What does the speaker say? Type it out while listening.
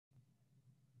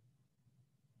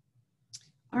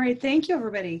All right, thank you,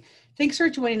 everybody. Thanks for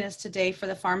joining us today for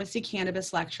the Pharmacy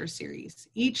Cannabis Lecture Series.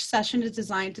 Each session is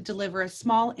designed to deliver a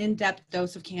small, in-depth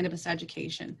dose of cannabis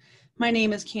education. My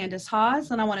name is Candace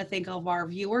Hawes, and I want to thank all of our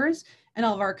viewers and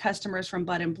all of our customers from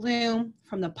Bud and Bloom,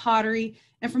 from the Pottery,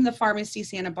 and from the Pharmacy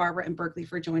Santa Barbara and Berkeley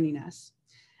for joining us.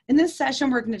 In this session,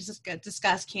 we're going to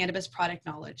discuss cannabis product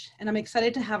knowledge, and I'm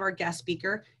excited to have our guest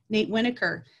speaker, Nate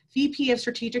Winokur, VP of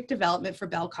Strategic Development for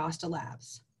BelCosta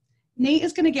Labs. Nate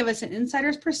is going to give us an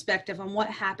insider's perspective on what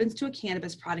happens to a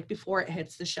cannabis product before it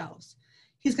hits the shelves.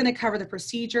 He's going to cover the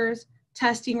procedures,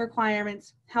 testing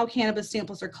requirements, how cannabis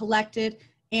samples are collected,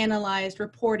 analyzed,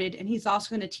 reported, and he's also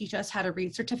going to teach us how to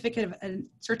read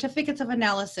certificates of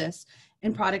analysis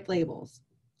and product labels.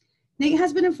 Nate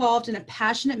has been involved and a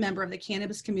passionate member of the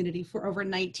cannabis community for over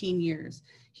 19 years.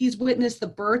 He's witnessed the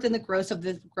birth and the growth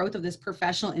of this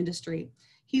professional industry.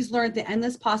 He's learned the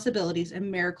endless possibilities and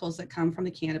miracles that come from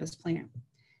the cannabis plant.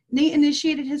 Nate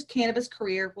initiated his cannabis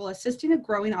career while assisting a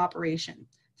growing operation.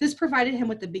 This provided him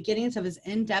with the beginnings of his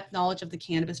in-depth knowledge of the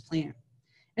cannabis plant.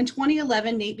 In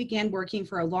 2011, Nate began working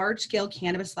for a large-scale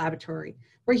cannabis laboratory,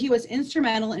 where he was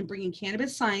instrumental in bringing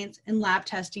cannabis science and lab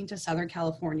testing to Southern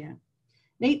California.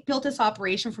 Nate built this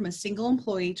operation from a single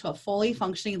employee to a fully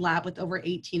functioning lab with over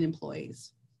 18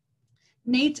 employees.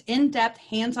 Nate's in-depth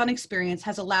hands-on experience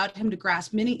has allowed him to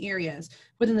grasp many areas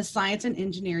within the science and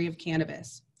engineering of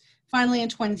cannabis. Finally, in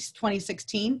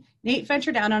 2016, Nate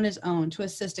ventured out on his own to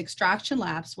assist extraction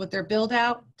labs with their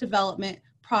build-out, development,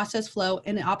 process flow,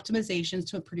 and optimizations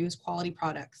to produce quality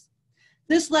products.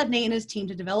 This led Nate and his team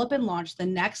to develop and launch the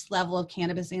next level of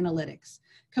cannabis analytics,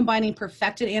 combining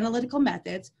perfected analytical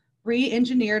methods,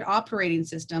 re-engineered operating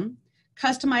system,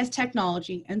 customized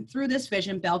technology, and through this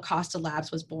vision, BelCosta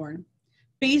Labs was born.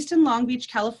 Based in Long Beach,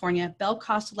 California,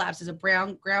 BelCosta Labs is a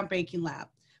groundbreaking lab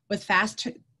with fast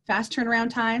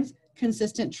turnaround times,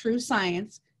 consistent true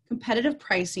science, competitive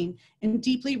pricing, and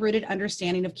deeply rooted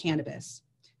understanding of cannabis.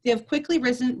 They have quickly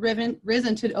risen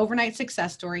to an overnight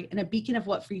success story and a beacon of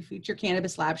what future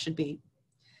cannabis labs should be.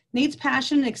 Nate's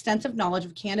passion and extensive knowledge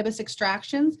of cannabis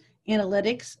extractions,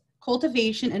 analytics,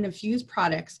 cultivation, and infused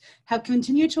products have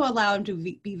continued to allow him to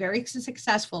be very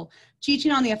successful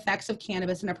teaching on the effects of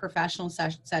cannabis in a professional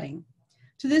setting.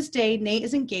 To this day, Nate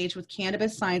is engaged with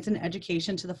cannabis science and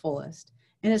education to the fullest,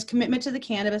 and his commitment to the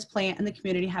cannabis plant and the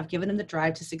community have given him the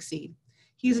drive to succeed.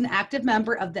 He is an active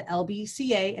member of the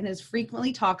LBCA and has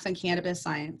frequently talks on cannabis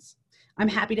science. I'm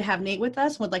happy to have Nate with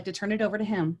us and would like to turn it over to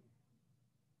him.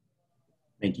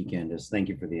 Thank you, Candace. Thank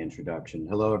you for the introduction.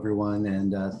 Hello, everyone,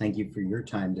 and thank you for your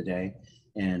time today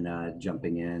and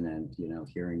jumping in and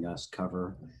hearing us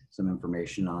cover some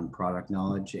information on product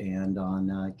knowledge and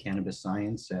on cannabis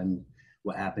science and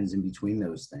what happens in between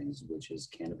those things, which is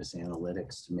cannabis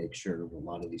analytics to make sure a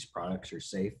lot of these products are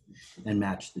safe and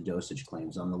match the dosage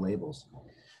claims on the labels.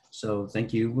 So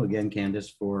thank you again, Candace,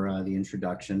 for the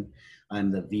introduction. I'm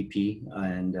the VP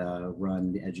and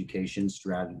run the education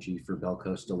strategy for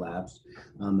BelCosta Labs.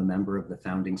 I'm a member of the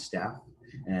founding staff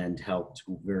and helped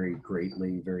very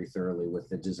greatly, very thoroughly with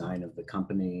the design of the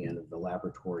company and of the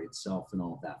laboratory itself and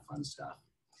all of that fun stuff.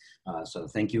 So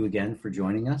thank you again for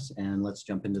joining us, and let's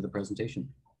jump into the presentation.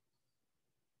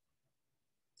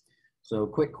 So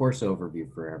quick course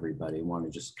overview for everybody. I want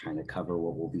to just kind of cover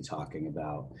what we'll be talking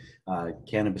about.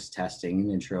 Cannabis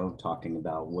testing, intro, talking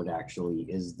about what actually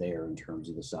is there in terms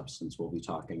of the substance we'll be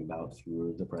talking about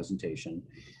through the presentation.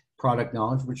 Product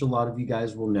knowledge, which a lot of you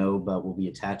guys will know, but we'll be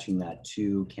attaching that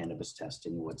to cannabis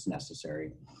testing, what's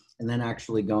necessary. And then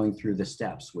actually going through the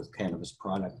steps with cannabis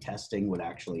product testing, what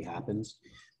actually happens.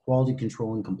 Quality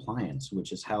control and compliance,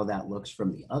 which is how that looks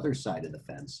from the other side of the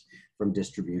fence, from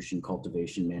distribution,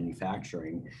 cultivation,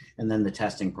 manufacturing, and then the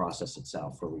testing process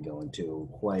itself, where we go into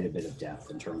quite a bit of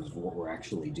depth in terms of what we're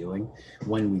actually doing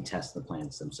when we test the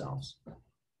plants themselves.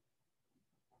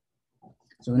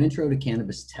 So an intro to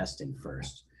cannabis testing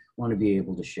first. I want to be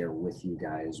able to share with you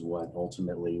guys what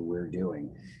ultimately we're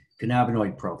doing.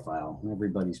 Cannabinoid profile,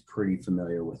 everybody's pretty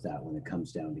familiar with that when it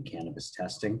comes down to cannabis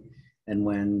testing. And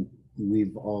when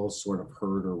we've all sort of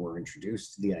heard or were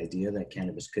introduced to the idea that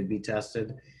cannabis could be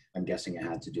tested, I'm guessing it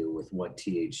had to do with what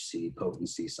THC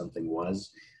potency something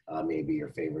was, maybe your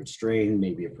favorite strain,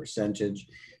 maybe a percentage,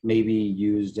 maybe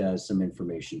used as some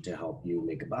information to help you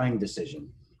make a buying decision,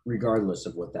 regardless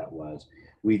of what that was.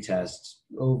 We test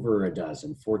over a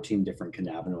dozen, 14 different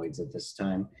cannabinoids at this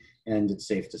time, and it's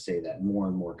safe to say that more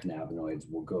and more cannabinoids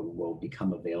will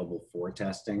become available for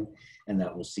testing, and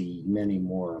that we'll see many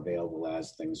more available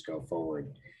as things go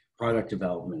forward. Product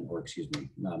development, or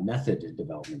method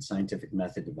development, scientific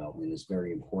method development is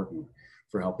very important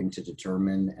for helping to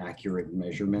determine accurate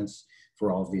measurements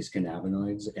for all of these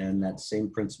cannabinoids. And that same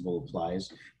principle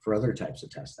applies for other types of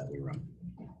tests that we run.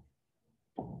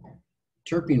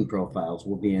 Terpene profiles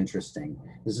will be interesting.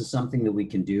 This is something that we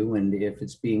can do, and if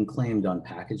it's being claimed on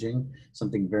packaging,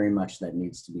 something very much that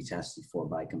needs to be tested for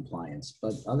by compliance.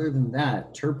 But other than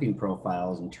that, terpene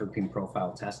profiles and terpene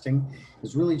profile testing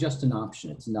is really just an option.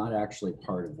 It's not actually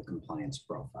part of the compliance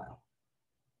profile.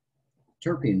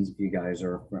 Terpenes, if you guys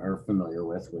are familiar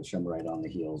with, which I'm right on the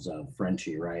heels of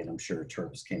Frenchie, right? I'm sure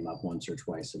terps came up once or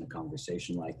twice in a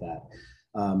conversation like that.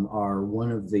 Are one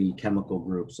of the chemical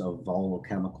groups of volatile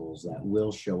chemicals that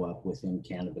will show up within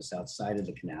cannabis outside of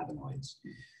the cannabinoids.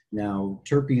 Now,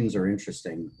 terpenes are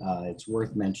interesting. It's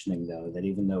worth mentioning, though, that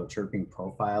even though a terpene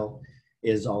profile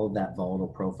is all of that volatile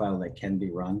profile that can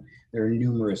be run, there are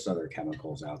numerous other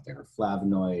chemicals out there,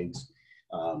 flavonoids,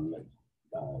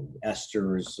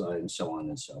 esters, and so on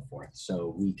and so forth.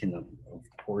 So we can, of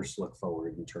course, look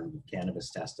forward in terms of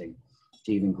cannabis testing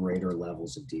to even greater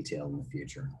levels of detail in the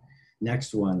future.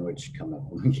 Next one, which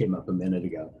came up a minute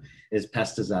ago, is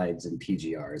pesticides and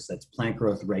PGRs. That's plant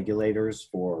growth regulators,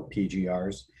 for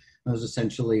PGRs. Those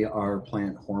essentially are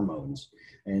plant hormones.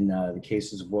 In the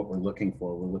cases of what we're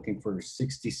looking for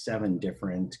 67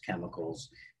 different chemicals,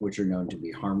 which are known to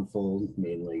be harmful,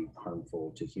 mainly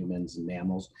harmful to humans and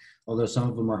mammals, although some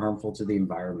of them are harmful to the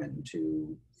environment,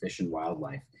 to fish and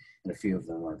wildlife, and a few of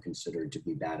them are considered to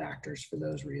be bad actors for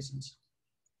those reasons.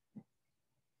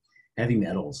 Heavy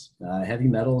metals. Heavy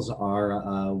metals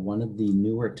are one of the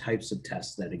newer types of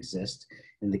tests that exist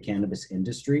in the cannabis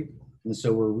industry. And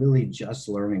so we're really just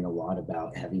learning a lot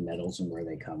about heavy metals and where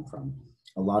they come from.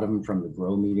 A lot of them from the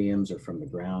grow mediums or from the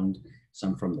ground,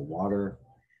 some from the water.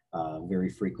 Very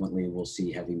frequently, we'll see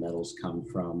heavy metals come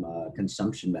from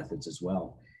consumption methods as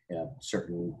well.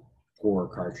 Certain pour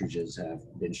cartridges have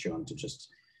been shown to just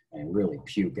really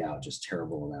puke out just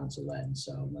terrible amounts of lead.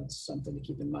 So that's something to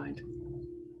keep in mind.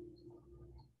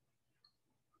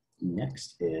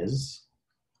 Next is,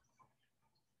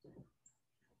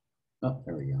 oh,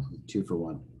 there we go, 2 for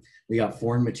 1. We got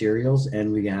foreign materials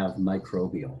and we have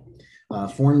microbial.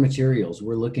 Foreign materials,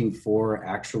 we're looking for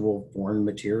actual foreign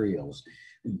materials,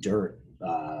 dirt,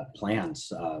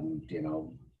 plants,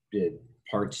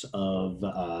 parts of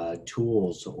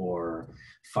tools or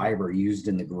fiber used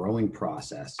in the growing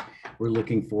process. We're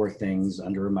looking for things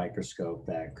under a microscope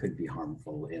that could be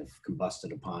harmful if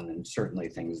combusted upon, and certainly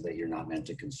things that you're not meant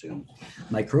to consume.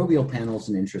 Microbial panel is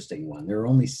an interesting one. There are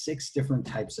only 6 different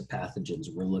types of pathogens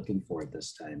we're looking for at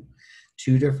this time.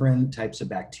 2 different types of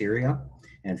bacteria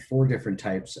and 4 different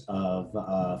types of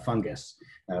fungus.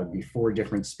 That would be 4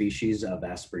 different species of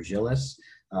Aspergillus,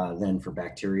 then for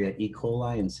bacteria, E.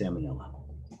 coli and Salmonella.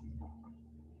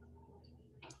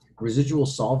 Residual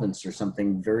solvents are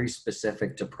something very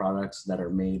specific to products that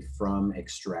are made from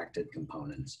extracted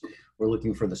components. We're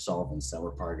looking for the solvents that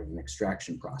were part of an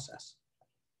extraction process.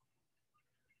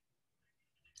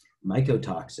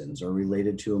 Mycotoxins are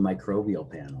related to a microbial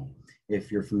panel.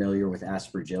 If you're familiar with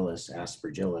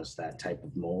aspergillus, that type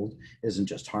of mold isn't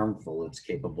just harmful, it's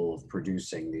capable of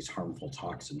producing these harmful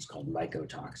toxins called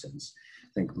mycotoxins. I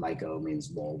think myco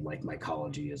means mold, like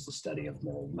mycology is the study of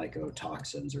mold.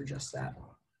 Mycotoxins are just that.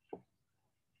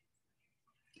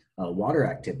 Water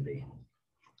activity.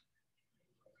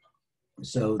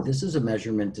 So this is a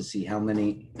measurement to see how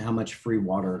much free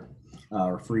water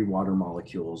or free water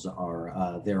molecules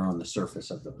are there on the surface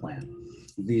of the plant.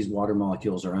 If these water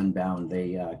molecules are unbound,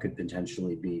 they could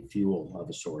potentially be fuel of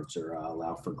a sort or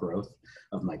allow for growth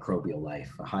of microbial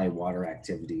life. A high water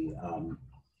activity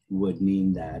would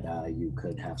mean that you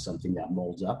could have something that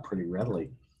molds up pretty readily.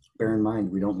 Bear in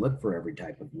mind, we don't look for every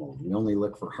type of mold. We only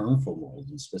look for harmful mold,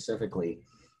 and specifically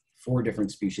 4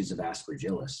 different species of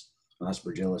Aspergillus.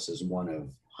 Aspergillus is one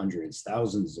of hundreds,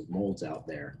 thousands of molds out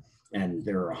there, and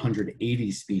there are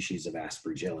 180 species of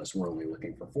Aspergillus. We're only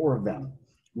looking for 4 of them,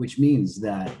 which means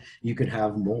that you could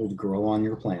have mold grow on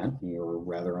your plant, or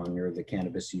rather on the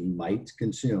cannabis you might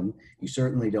consume. You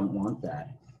certainly don't want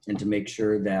that. And to make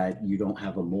sure that you don't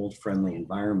have a mold-friendly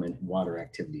environment, water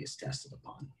activity is tested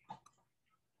upon.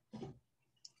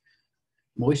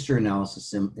 Moisture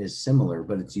analysis is similar,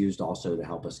 but it's used also to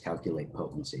help us calculate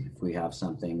potency. If we have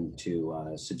something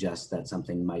to suggest that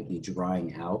something might be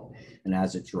drying out, and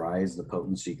as it dries, the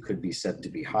potency could be said to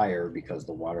be higher because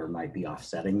the water might be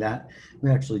offsetting that.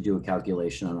 We actually do a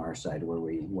calculation on our side where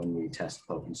when we test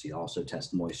potency, also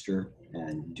test moisture,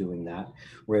 and doing that,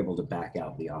 we're able to back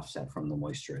out the offset from the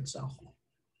moisture itself.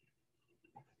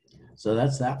 So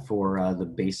that's that for the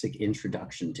basic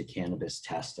introduction to cannabis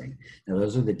testing. Now,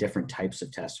 those are the different types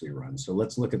of tests we run. So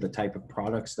let's look at the type of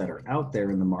products that are out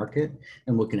there in the market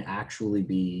and what can actually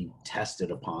be tested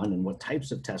upon and what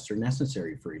types of tests are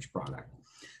necessary for each product.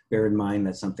 Bear in mind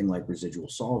that something like residual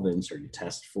solvents, or you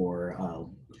test for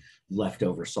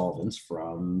leftover solvents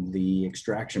from the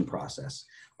extraction process.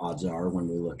 Odds are when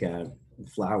we look at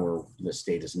flower, the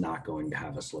state is not going to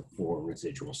have us look for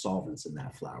residual solvents in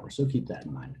that flower. So keep that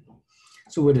in mind.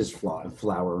 So what is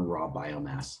flower and raw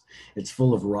biomass? It's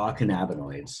full of raw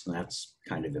cannabinoids. That's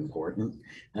kind of important.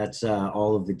 That's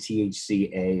all of the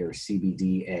THCA or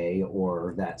CBDA,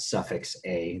 or that suffix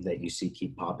A that you see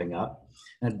keep popping up.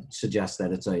 That suggests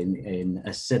that it's an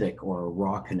acidic or a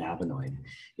raw cannabinoid.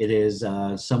 It is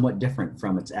somewhat different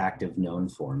from its active known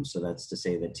form. So that's to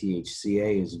say that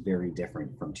THCA is very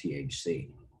different from THC.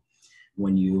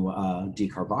 When you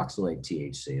decarboxylate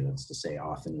THC, that's to say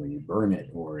often when you burn it,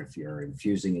 or if you're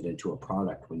infusing it into a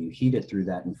product, when you heat it through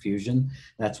that infusion,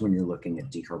 that's when you're looking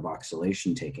at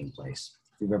decarboxylation taking place.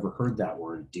 If you've ever heard that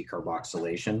word,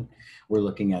 decarboxylation, we're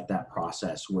looking at that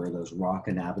process where those raw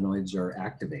cannabinoids are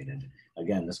activated.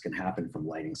 Again, this can happen from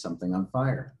lighting something on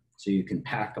fire. So you can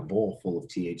pack a bowl full of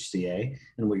THCA,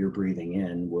 and what you're breathing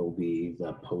in will be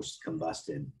the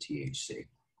post-combusted THC.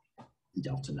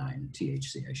 Delta-9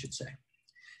 THC, I should say.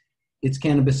 It's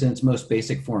cannabis in its most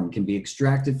basic form, can be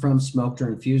extracted from, smoked, or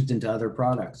infused into other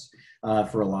products.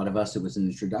 For a lot of us, it was an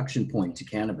introduction point to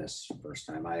cannabis. First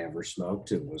time I ever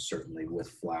smoked, it was certainly with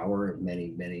flower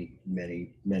many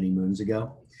moons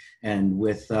ago. And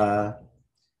with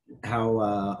how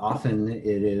often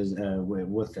it is,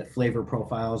 with the flavor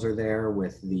profiles are there,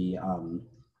 with the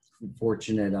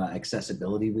fortunate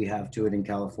accessibility we have to it in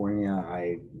California.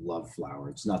 I love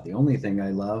flower. It's not the only thing I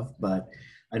love, but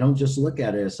I don't just look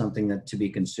at it as something that to be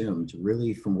consumed.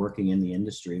 Really, from working in the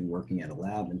industry and working at a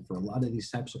lab, and for a lot of these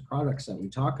types of products that we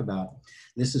talk about,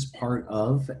 this is part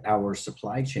of our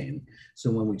supply chain.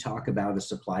 So when we talk about a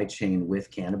supply chain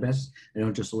with cannabis, I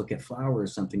don't just look at flower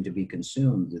as something to be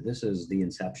consumed. This is the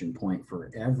inception point for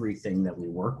everything that we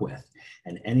work with.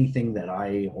 And anything that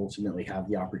I ultimately have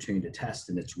the opportunity to test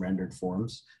in its rendered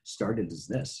forms started as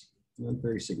this.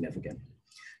 Very significant.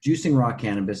 Juicing raw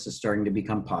cannabis is starting to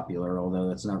become popular, although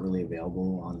that's not really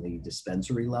available on the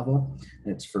dispensary level.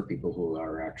 It's for people who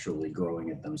are actually growing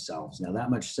it themselves. Now,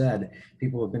 that much said,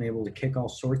 people have been able to kick all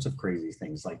sorts of crazy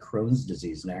things like Crohn's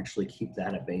disease and actually keep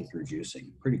that at bay through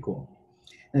juicing. Pretty cool.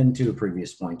 And to a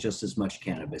previous point, just as much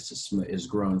cannabis is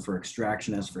grown for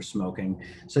extraction as for smoking,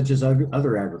 such as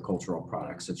other agricultural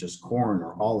products, such as corn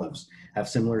or olives, have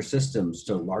similar systems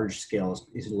to large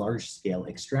scale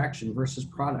extraction versus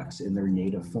products in their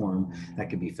native form that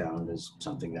can be found as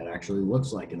something that actually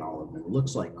looks like an olive and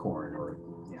looks like corn, or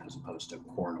as opposed to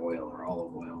corn oil or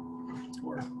olive oil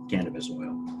or cannabis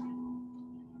oil.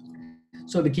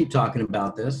 So to keep talking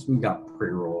about this, we've got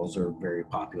pre-rolls are very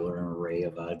popular, an array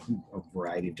of a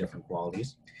variety of different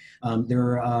qualities.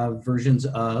 There are versions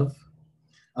of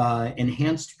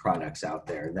enhanced products out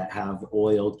there that have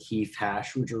oil, keef,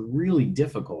 hash, which are really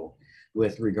difficult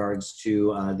with regards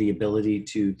to the ability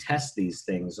to test these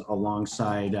things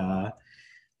alongside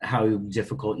how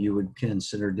difficult you would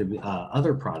consider to be,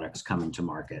 other products coming to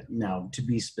market. Now, to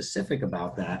be specific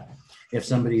about that, if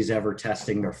somebody's ever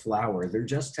testing their flower, they're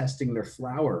just testing their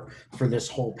flower for this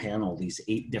whole panel, these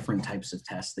 8 different types of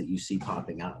tests that you see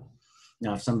popping up.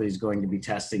 Now, if somebody's going to be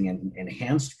testing an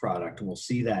enhanced product, we'll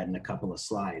see that in a couple of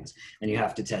slides, and you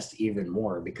have to test even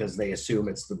more because they assume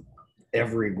it's the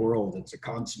every world, it's a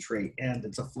concentrate and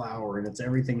it's a flower and it's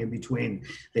everything in between.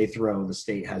 The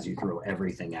state has you throw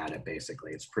everything at it,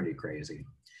 basically. It's pretty crazy.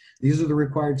 These are the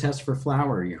required tests for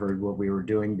flower. You heard what we were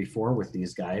doing before with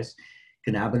these guys.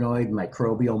 Cannabinoid,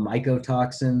 microbial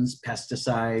mycotoxins,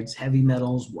 pesticides, heavy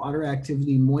metals, water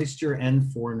activity, moisture,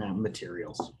 and foreign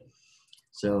materials.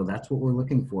 So that's what we're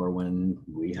looking for when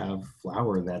we have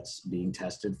flower that's being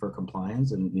tested for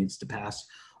compliance, and it needs to pass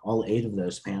all 8 of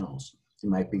those panels. You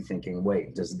might be thinking,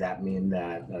 wait, does that mean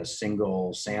that a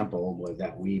single sample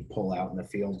that we pull out in the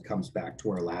field comes back to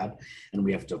our lab and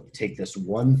we have to take this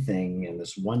one thing and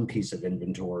this one piece of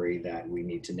inventory that we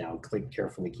need to now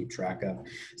carefully keep track of,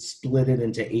 split it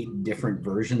into 8 different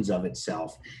versions of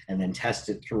itself, and then test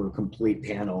it through a complete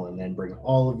panel and then bring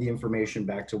all of the information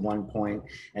back to one point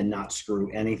and not screw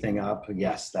anything up?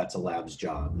 Yes, that's a lab's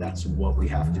job. That's what we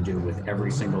have to do with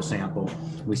every single sample.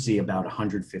 We see about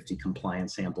 150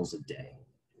 compliant samples a day.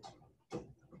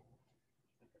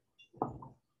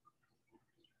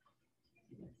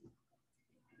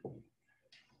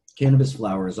 Cannabis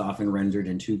flower is often rendered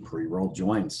into pre-rolled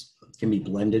joints. It can be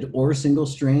blended or single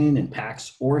strain in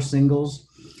packs or singles.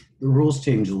 The rules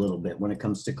change a little bit when it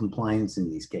comes to compliance in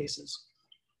these cases.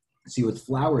 See, with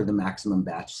flower, the maximum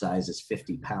batch size is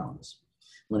 50 pounds.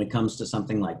 When it comes to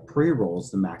something like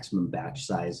pre-rolls, the maximum batch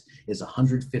size is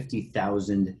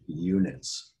 150,000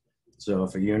 units. So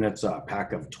if a unit's a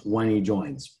pack of 20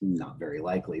 joints, not very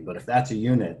likely, but if that's a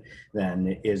unit,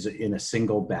 then is in a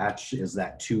single batch, is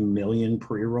that 2 million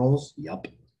pre-rolls? Yup.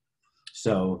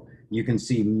 So you can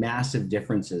see massive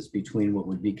differences between what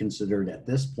would be considered at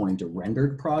this point a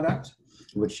rendered product,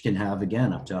 which can have,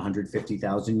 again, up to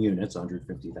 150,000 units,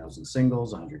 150,000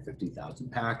 singles,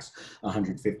 150,000 packs,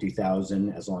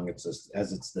 150,000, as long as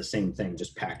it's the same thing,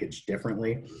 just packaged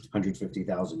differently,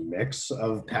 150,000 mix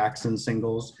of packs and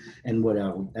singles, and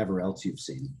whatever else you've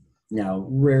seen. Now,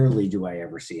 rarely do I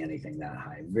ever see anything that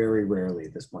high. Very rarely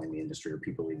at this point in the industry are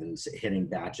people even hitting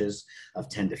batches of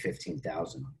 10 to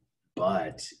 15,000.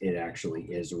 But it actually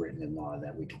is written in law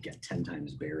that we could get 10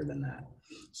 times bigger than that.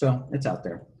 So it's out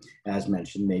there. As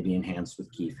mentioned, maybe enhanced with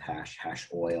keef, hash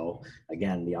oil.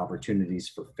 Again, the opportunities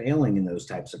for failing in those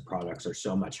types of products are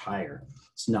so much higher.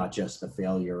 It's not just the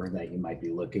failure that you might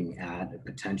be looking at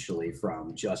potentially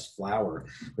from just flower,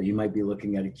 but you might be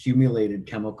looking at accumulated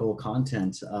chemical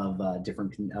content of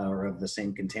different or of the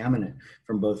same contaminant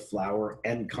from both flower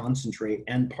and concentrate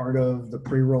and part of the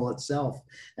pre-roll itself.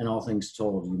 And all things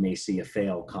told, you may see a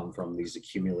fail come from these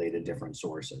accumulated different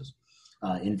sources.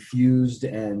 Infused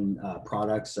and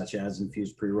products such as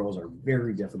infused pre-rolls are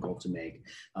very difficult to make.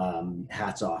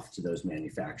 Hats off to those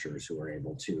manufacturers who are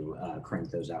able to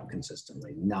crank those out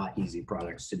consistently. Not easy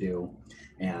products to do.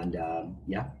 And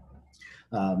yeah,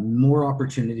 more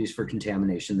opportunities for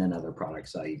contamination than other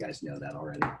products. You guys know that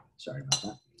already. Sorry about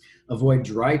that. Avoid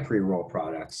dry pre-roll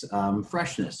products.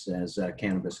 Freshness as a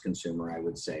cannabis consumer, I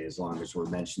would say, as long as we're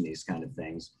mentioning these kind of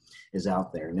things, is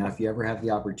out there. Now, if you ever have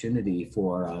the opportunity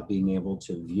for being able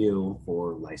to view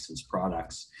for licensed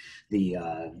products the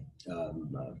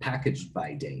packaged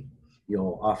by date,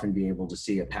 you'll often be able to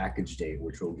see a package date,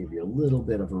 which will give you a little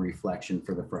bit of a reflection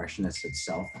for the freshness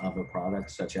itself of a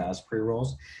product, such as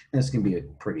pre-rolls. And this can be a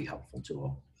pretty helpful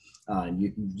tool.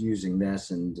 Using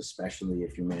this, and especially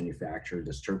if you manufacture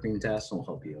this terpene test, will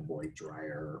help you avoid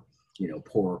drier,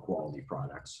 poorer quality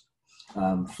products.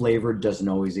 Flavored doesn't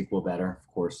always equal better.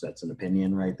 Of course, that's an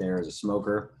opinion right there as a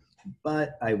smoker,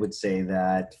 but I would say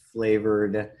that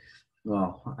flavored,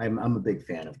 well, I'm a big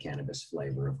fan of cannabis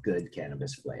flavor, of good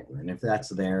cannabis flavor. And if that's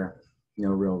there,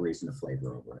 no real reason to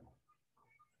flavor over it.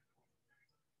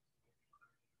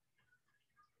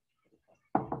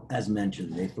 As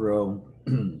mentioned, they throw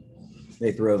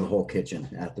the whole kitchen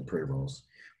at the pre-rolls.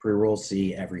 Pre-rolls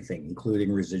see everything,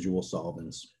 including residual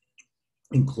solvents,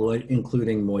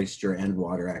 including moisture and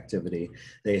water activity.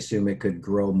 They assume it could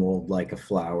grow mold like a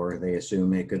flower. They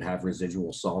assume it could have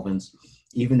residual solvents.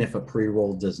 Even if a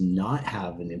pre-roll does not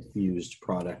have an infused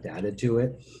product added to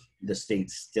it, the state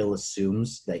still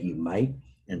assumes that you might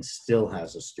and still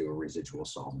has us do a residual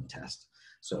solvent test.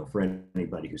 So for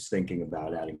anybody who's thinking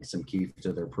about adding some keef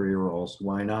to their pre-rolls,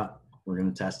 why not? We're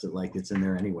going to test it like it's in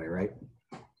there anyway, right?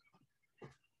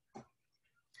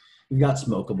 We've got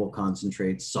smokable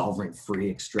concentrates, solvent-free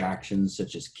extractions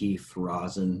such as keef,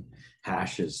 rosin.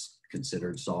 Hash is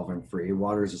considered solvent-free.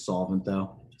 Water is a solvent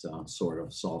though, so sort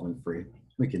of solvent-free.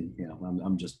 We can,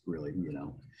 I'm just really,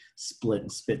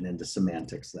 spitting into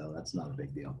semantics though. That's not a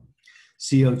big deal.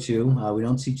 CO2, we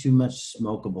don't see too much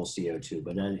smokable CO2,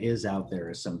 but it is out there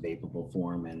as some vapable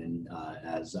form and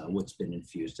as what's been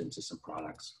infused into some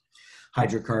products.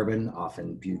 Hydrocarbon,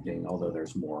 often butane, although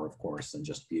there's more, of course, than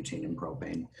just butane and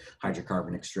propane.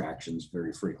 Hydrocarbon extractions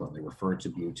very frequently refer to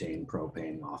butane,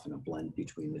 propane, often a blend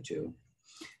between the two.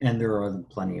 And there are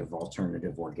plenty of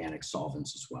alternative organic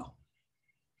solvents as well.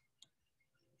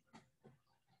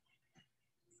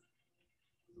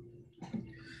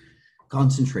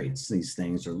 Concentrates, these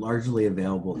things are largely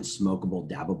available in smokable,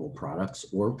 dabbable products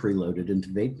or preloaded into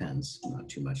vape pens. Not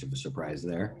too much of a surprise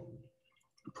there.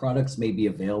 Products may be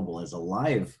available as a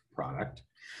live product,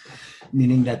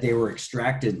 meaning that they were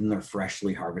extracted in their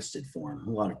freshly harvested form.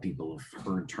 A lot of people have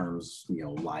heard terms,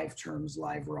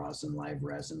 live rosin, live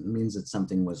resin. It means that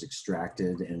something was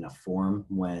extracted in a form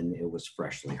when it was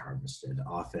freshly harvested,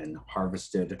 often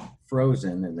harvested,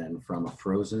 frozen, and then from a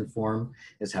frozen form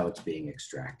is how it's being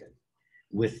extracted.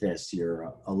 With this,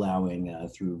 you're allowing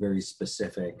through very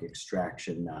specific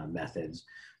extraction methods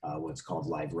what's called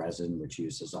live resin, which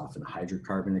uses often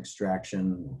hydrocarbon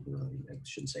extraction. I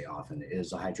shouldn't say often, it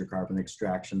is a hydrocarbon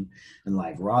extraction. And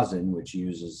live rosin, which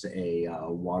uses a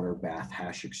water bath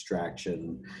hash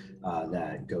extraction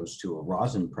that goes to a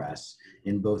rosin press.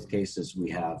 In both cases, we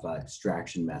have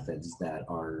extraction methods that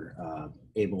are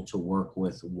able to work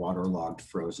with waterlogged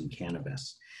frozen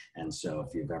cannabis. And so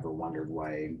if you've ever wondered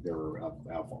why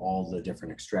of all the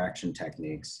different extraction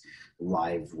techniques,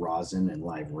 live rosin and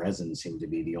live resin seem to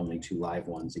be the only two live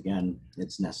ones, again,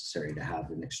 it's necessary to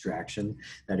have an extraction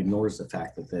that ignores the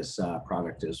fact that this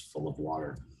product is full of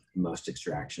water. Most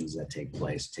extractions that take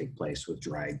place with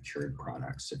dried, cured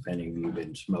products. If any of you have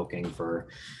been smoking for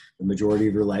the majority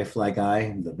of your life like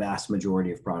I, the vast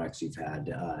majority of products you've had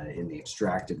in the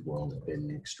extracted world have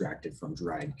been extracted from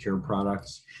dried, cured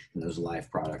products, and those live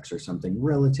products are something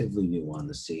relatively new on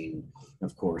the scene.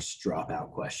 Of course, drop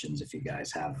out questions if you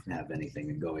guys have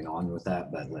anything going on with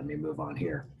that, but let me move on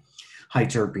here. High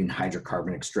terpene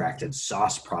hydrocarbon extracted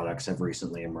sauce products have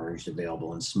recently emerged,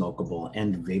 available in smokable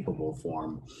and vapable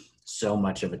form. So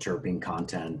much of a terpene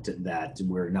content that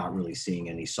we're not really seeing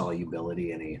any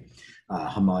solubility, any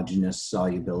homogeneous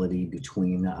solubility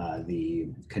between the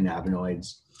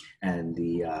cannabinoids and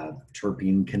the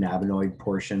terpene cannabinoid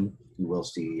portion. You will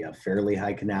see a fairly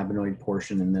high cannabinoid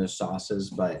portion in those sauces,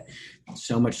 but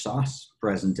so much sauce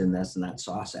present in this, and that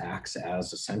sauce acts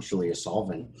as essentially a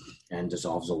solvent and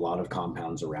dissolves a lot of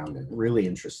compounds around it. Really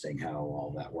interesting how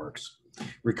all that works.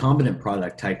 Recombinant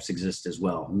product types exist as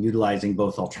well, utilizing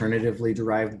both alternatively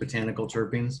derived botanical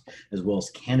terpenes as well as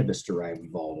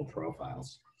cannabis-derived volatile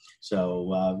profiles.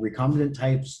 So recombinant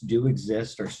types do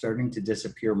exist, are starting to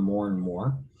disappear more and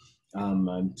more.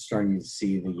 I'm starting to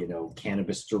see the,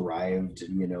 cannabis-derived,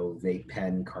 vape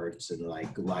pen carts and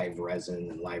like live resin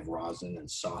and live rosin and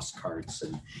sauce carts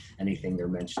and anything they're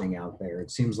mentioning out there.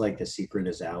 It seems like the secret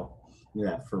is out.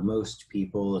 That for most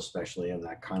people, especially in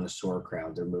that connoisseur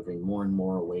crowd, they're moving more and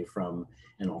more away from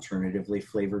an alternatively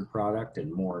flavored product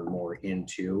and more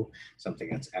into something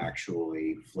that's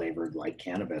actually flavored like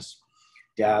cannabis.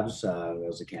 Dabs,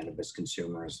 as a cannabis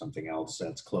consumer, is something else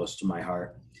that's close to my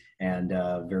heart, and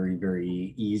very,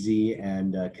 very easy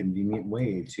and convenient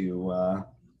way to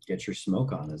get your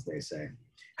smoke on, as they say.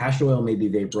 Hash oil may be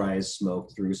vaporized,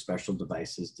 smoked through special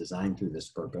devices designed through this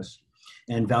purpose.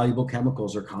 And valuable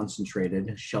chemicals are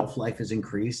concentrated, shelf life is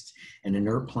increased, and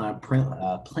inert plant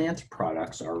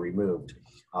products are removed.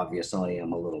 Obviously,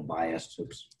 I'm a little biased.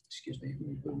 Oops, excuse me, let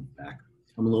me move back.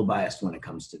 I'm a little biased when it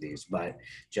comes to these, but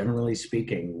generally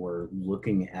speaking, we're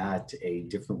looking at a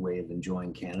different way of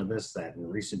enjoying cannabis that in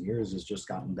recent years has just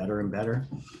gotten better and better.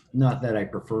 Not that I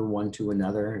prefer one to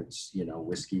another. It's,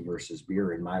 whiskey versus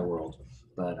beer in my world,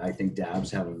 but I think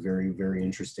dabs have a very, very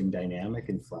interesting dynamic,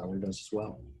 and flower does as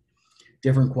well.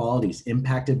 Different qualities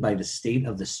impacted by the state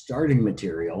of the starting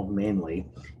material mainly,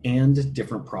 and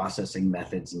different processing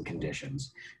methods and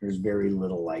conditions. There's very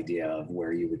little idea of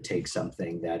where you would take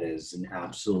something that is an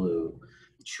absolute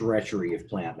treachery of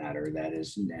plant matter that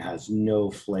has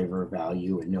no flavor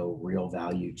value and no real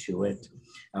value to it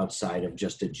outside of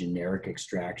just a generic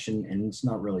extraction, and it's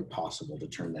not really possible to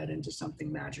turn that into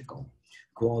something magical.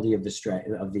 Quality of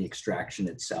the extraction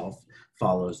itself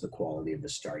follows the quality of the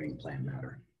starting plant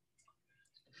matter.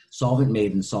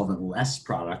 Solvent-made and solvent-less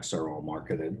products are all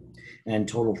marketed, and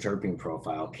total terpene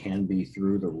profile can be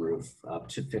through the roof, up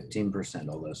to 15%,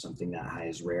 although something that high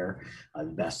is rare. The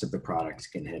best of the products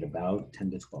can hit about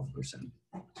 10 to 12%.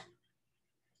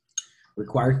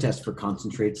 Required tests for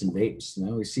concentrates and vapes.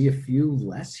 Now we see a few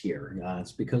less here.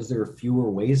 It's because there are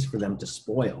fewer ways for them to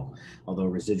spoil, although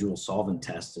residual solvent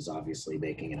test is obviously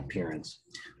making an appearance.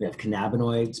 We have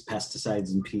cannabinoids,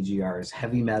 pesticides, and PGRs,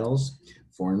 heavy metals,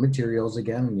 foreign materials.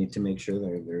 Again, we need to make sure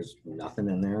that there's nothing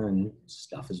in there, and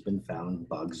stuff has been found,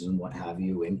 bugs and what have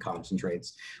you, in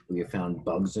concentrates. We have found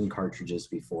bugs in cartridges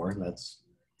before. That's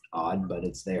odd, but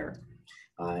it's there.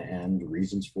 And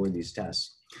reasons for these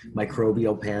tests.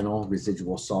 Microbial panel,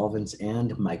 residual solvents,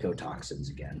 and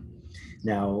mycotoxins again.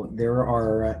 Now, there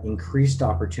are increased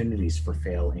opportunities for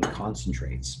fail in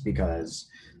concentrates because,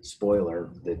 spoiler,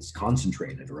 it's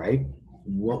concentrated, right?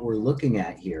 What we're looking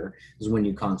at here is when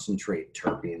you concentrate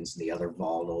terpenes and the other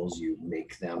volatiles, you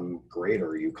make them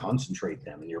greater, you concentrate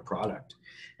them in your product.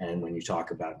 And when you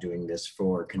talk about doing this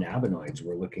for cannabinoids,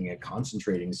 we're looking at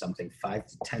concentrating something 5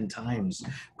 to 10 times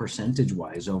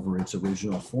percentage-wise over its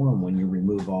original form when you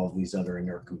remove all of these other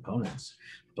inert components.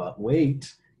 But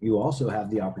wait, you also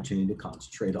have the opportunity to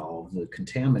concentrate all of the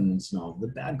contaminants and all of the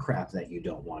bad crap that you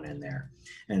don't want in there.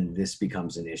 And this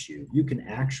becomes an issue. You can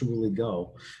actually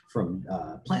go from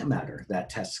plant matter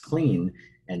that tests clean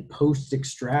and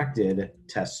post-extracted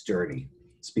tests dirty.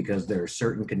 It's because there are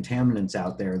certain contaminants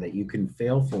out there that you can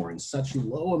fail for in such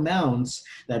low amounts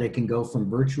that it can go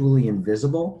from virtually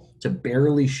invisible to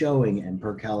barely showing, and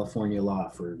per California law,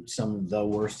 for some of the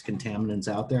worst contaminants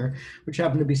out there, which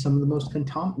happen to be some of the most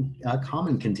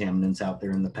common contaminants out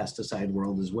there in the pesticide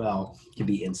world as well, can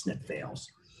be instant fails.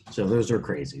 So those are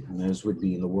crazy. And those would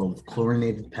be in the world of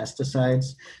chlorinated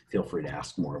pesticides. Feel free to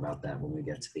ask more about that when we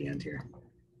get to the end here.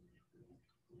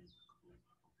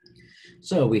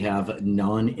 So we have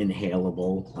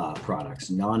non-inhalable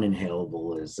products.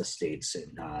 Non-inhalable is the state's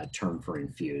term for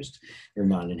infused. There are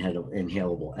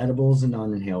non-inhalable edibles and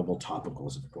non-inhalable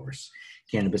topicals, of course.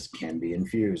 Cannabis can be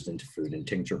infused into food and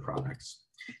tincture products.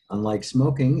 Unlike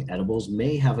smoking, edibles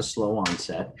may have a slow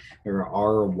onset. There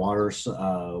are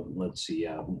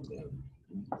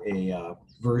a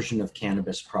version of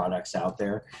cannabis products out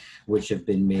there which have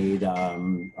been made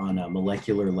on a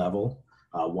molecular level,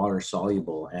 water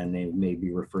soluble, and they may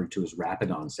be referred to as rapid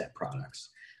onset products.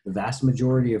 The vast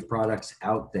majority of products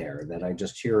out there that I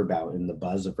just hear about in the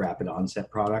buzz of rapid onset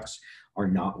products are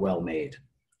not well made.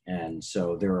 And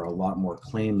so there are a lot more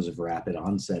claims of rapid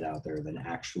onset out there than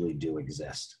actually do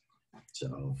exist.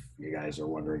 So if you guys are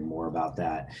wondering more about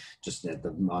that, just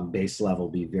on base level,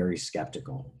 be very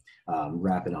skeptical.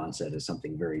 Rapid onset is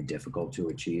something very difficult to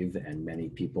achieve, and many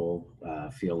people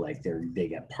feel like they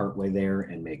get partway there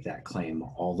and make that claim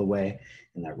all the way,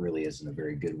 and that really isn't a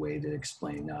very good way to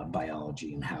explain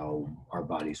biology and how our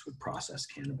bodies would process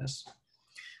cannabis.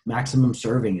 Maximum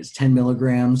serving is 10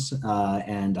 milligrams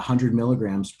and 100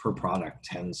 milligrams per product,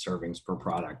 10 servings per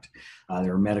product.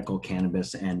 There are medical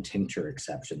cannabis and tincture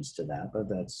exceptions to that, but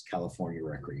that's California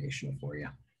recreational for you.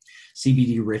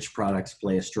 CBD-rich products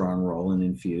play a strong role in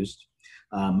infused.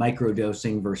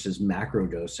 Microdosing versus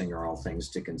macrodosing are all things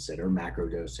to consider.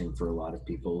 Macrodosing for a lot of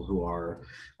people who are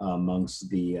amongst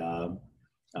the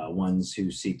ones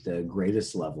who seek the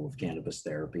greatest level of cannabis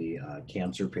therapy,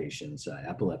 cancer patients,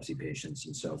 epilepsy patients,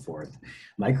 and so forth.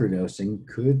 Microdosing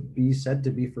could be said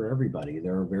to be for everybody.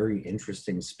 There are very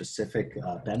interesting specific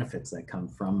benefits that come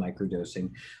from microdosing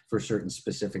for certain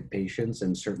specific patients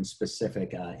and certain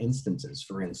specific instances.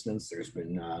 For instance, there's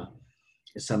been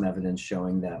some evidence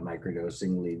showing that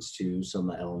microdosing leads to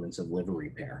some elements of liver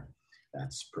repair.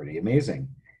 That's pretty amazing.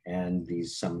 And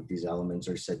some of these elements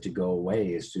are said to go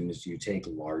away as soon as you take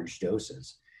large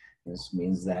doses. This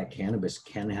means that cannabis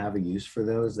can have a use for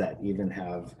those that even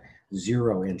have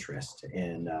zero interest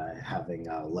in having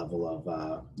a level of,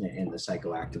 in the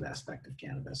psychoactive aspect of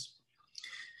cannabis.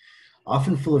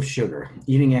 Often full of sugar.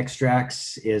 Eating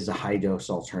extracts is a high dose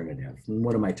alternative. And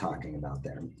what am I talking about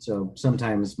there? So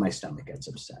sometimes my stomach gets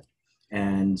upset.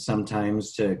 And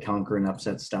sometimes to conquer an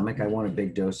upset stomach, I want a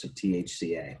big dose of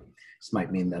THCA. This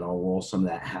might mean that I'll roll some of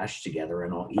that hash together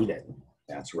and I'll eat it.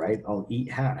 That's right, I'll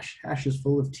eat hash. Hash is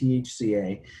full of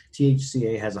THCA.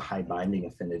 THCA has a high binding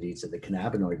affinity to the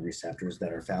cannabinoid receptors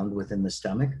that are found within the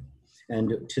stomach.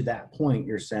 And to that point,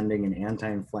 you're sending an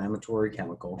anti-inflammatory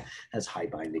chemical, has high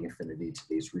binding affinity to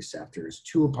these receptors,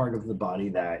 to a part of the body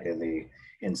that, in the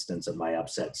instance of my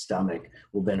upset stomach,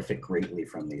 will benefit greatly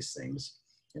from these things.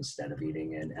 Instead of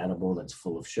eating an edible that's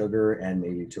full of sugar and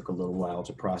maybe took a little while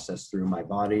to process through my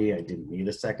body, I didn't need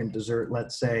a second dessert,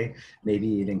 let's say, maybe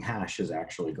eating hash is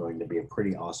actually going to be a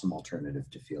pretty awesome alternative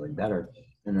to feeling better.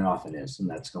 And it often is. And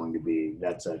that's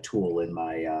a tool in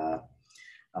my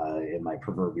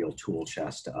proverbial tool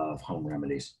chest of home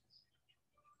remedies.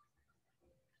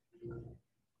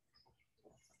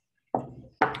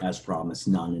 As promised,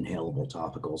 non-inhalable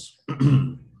topicals.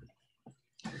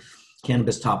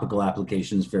 Cannabis topical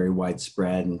applications very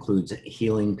widespread, includes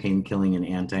healing, pain killing, and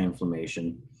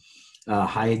anti-inflammation.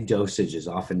 High dosage is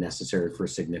often necessary for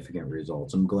significant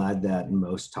results. I'm glad that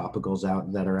most topicals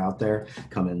that are out there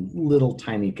come in little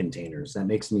tiny containers. That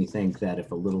makes me think that if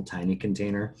a little tiny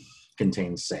container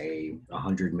contains, say,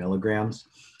 100 milligrams,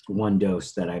 one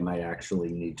dose that I might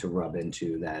actually need to rub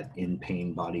into that in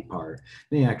pain body part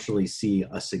may actually see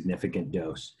a significant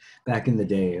dose. Back in the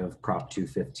day of Prop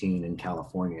 215 in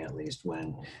California, at least,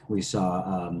 when we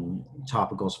saw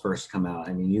topicals first come out,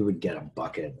 I mean, you would get a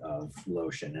bucket of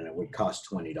lotion and it would cost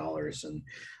 $20. And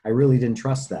I really didn't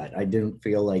trust that. I didn't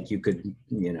feel like you could,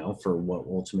 for what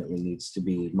ultimately needs to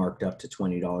be marked up to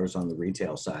 $20 on the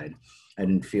retail side, I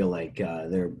didn't feel like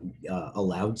they're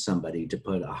allowed somebody to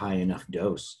put a high enough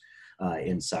dose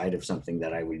inside of something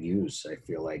that I would use. I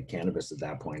feel like cannabis at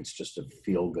that point is just a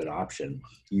feel-good option.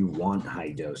 You want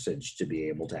high dosage to be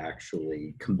able to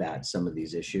actually combat some of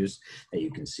these issues that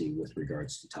you can see with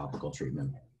regards to topical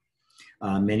treatment.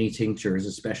 Many tinctures,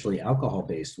 especially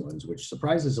alcohol-based ones, which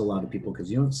surprises a lot of people because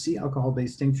you don't see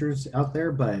alcohol-based tinctures out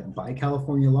there, but by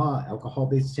California law,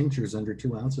 alcohol-based tinctures under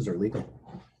 2 ounces are legal.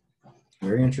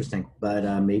 Very interesting, but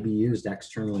may be used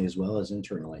externally as well as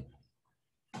internally.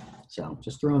 So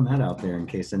just throwing that out there in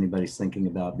case anybody's thinking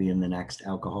about being the next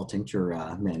alcohol tincture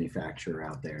manufacturer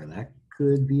out there. That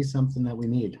could be something that we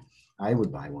need. I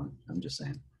would buy one, I'm just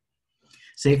saying.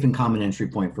 Safe and common entry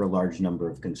point for a large number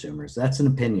of consumers. That's an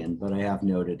opinion, but I have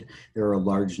noted there are a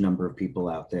large number of people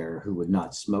out there who would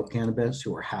not smoke cannabis,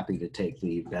 who are happy to take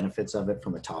the benefits of it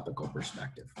from a topical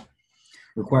perspective.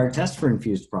 Required tests for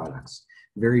infused products.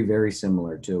 Very, very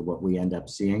similar to what we end up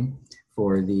seeing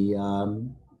for the,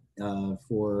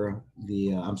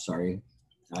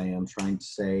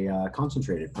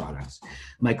 concentrated products.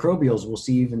 Microbials, will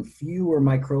see even fewer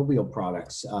microbial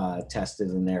products tested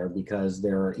in there because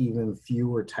there are even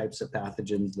fewer types of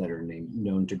pathogens that are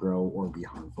known to grow or be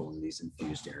harmful in these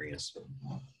infused areas.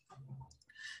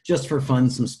 Just for fun,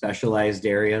 some specialized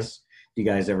areas. You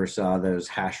guys ever saw those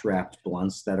hash wrapped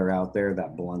blunts that are out there?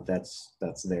 That blunt that's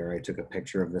there. I took a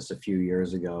picture of this a few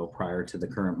years ago prior to the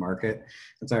current market.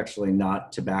 It's actually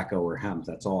not tobacco or hemp.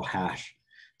 That's all hash.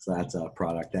 So that's a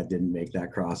product that didn't make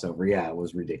that crossover. Yeah, it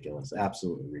was ridiculous.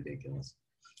 Absolutely ridiculous.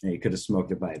 And you could have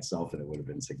smoked it by itself and it would have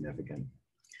been significant.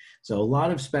 So a lot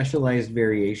of specialized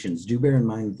variations. Do bear in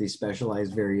mind that these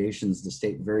specialized variations, the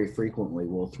state very frequently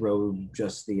will throw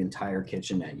just the entire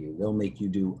kitchen at you. They'll make you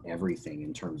do everything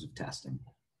in terms of testing.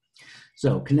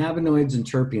 So cannabinoids and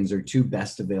terpenes are 2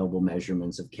 best available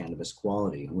measurements of cannabis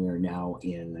quality. We are now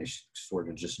I sort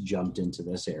of just jumped into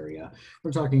this area.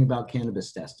 We're talking about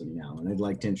cannabis testing now, and I'd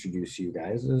like to introduce you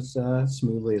guys as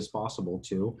smoothly as possible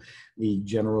to the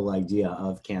general idea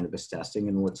of cannabis testing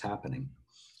and what's happening.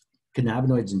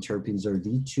 Cannabinoids and terpenes are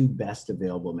the 2 best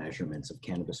available measurements of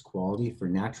cannabis quality for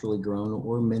naturally grown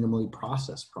or minimally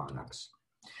processed products.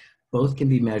 Both can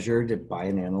be measured by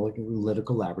an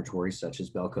analytical laboratory such as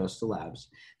BelCosta Labs.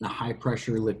 And a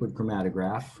high-pressure liquid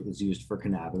chromatograph is used for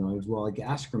cannabinoids, while a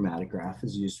gas chromatograph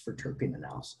is used for terpene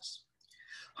analysis.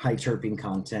 High terpene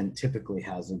content typically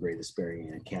has the greatest bearing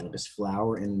in cannabis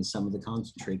flower and in some of the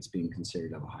concentrates being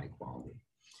considered of a high quality.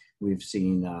 We've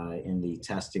seen in the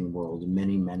testing world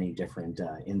many, many different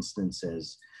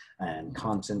instances and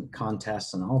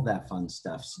contests and all that fun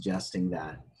stuff suggesting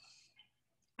that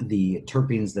the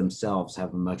terpenes themselves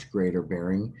have a much greater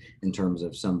bearing in terms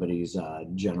of somebody's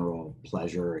general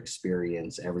pleasure,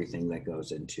 experience, everything that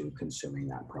goes into consuming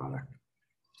that product.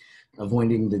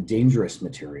 Avoiding the dangerous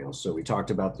materials. So we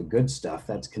talked about the good stuff,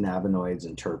 that's cannabinoids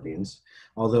and terpenes,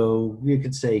 although you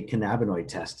could say cannabinoid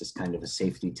test is kind of a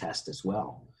safety test as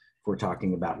well. If we're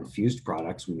talking about infused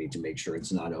products, we need to make sure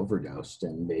it's not overdosed.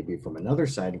 And maybe from another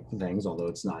side of things, although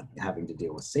it's not having to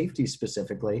deal with safety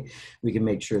specifically, we can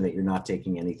make sure that you're not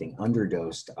taking anything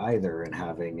underdosed either, and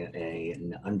having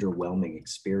an underwhelming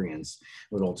experience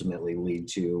would ultimately lead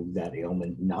to that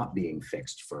ailment not being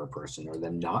fixed for a person or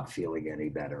them not feeling any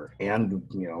better and,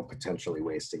 potentially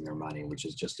wasting their money, which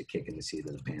is just a kick in the seat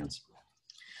of the pants.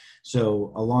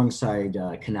 So alongside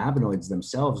cannabinoids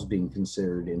themselves being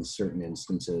considered in certain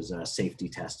instances a safety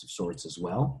test of sorts as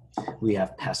well, we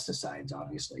have pesticides,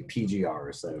 obviously,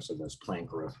 PGRs, those are those plant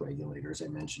growth regulators I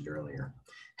mentioned earlier,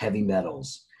 heavy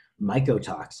metals,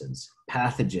 mycotoxins,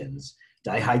 pathogens,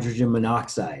 dihydrogen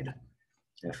monoxide.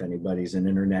 If anybody's an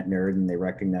internet nerd and they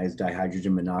recognize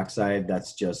dihydrogen monoxide,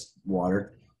 that's just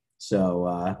water.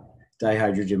 So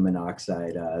dihydrogen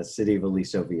monoxide, city of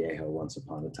Aliso Viejo once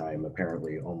upon a time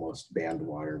apparently almost banned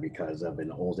water because of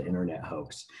an old internet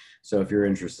hoax. So if you're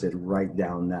interested, write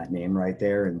down that name right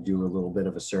there and do a little bit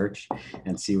of a search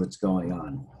and see what's going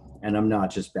on. And I'm not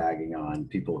just bagging on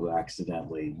people who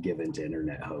accidentally give into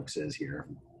internet hoaxes here.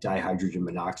 Dihydrogen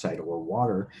monoxide, or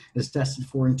water, is tested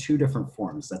for in 2 different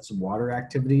forms. That's water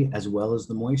activity as well as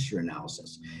the moisture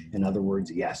analysis. In other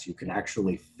words, yes, you can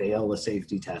actually fail a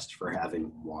safety test for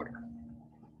having water.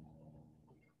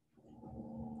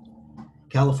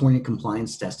 California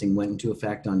compliance testing went into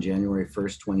effect on January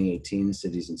 1st, 2018.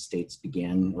 Cities and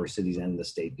the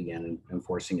state began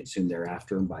enforcing it soon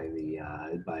thereafter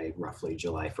by roughly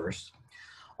July 1st.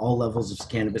 All levels of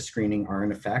cannabis screening are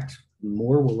in effect.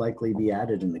 More will likely be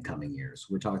added in the coming years.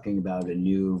 We're talking about a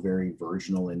new, very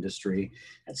virginal industry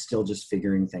that's still just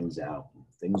figuring things out.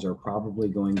 Things are probably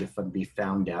going to be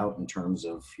found out in terms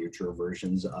of future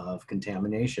versions of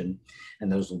contamination,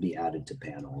 and those will be added to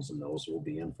panels, and those will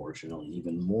be, unfortunately,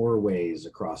 even more ways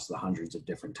across the hundreds of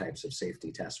different types of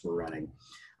safety tests we're running.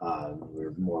 There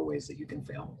are more ways that you can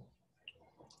fail.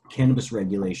 Cannabis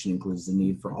regulation includes the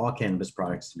need for all cannabis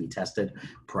products to be tested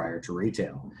prior to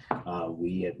retail.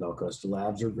 We at BelCosta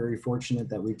Labs are very fortunate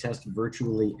that we test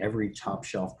virtually every top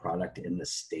shelf product in the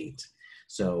state.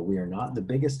 So we are not the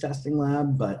biggest testing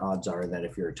lab, but odds are that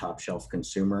if you're a top shelf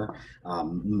consumer,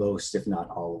 most, if not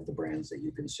all of the brands that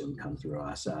you consume come through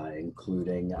us,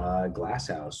 including Glass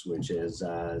House, which is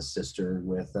sister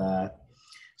with, why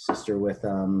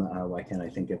can't I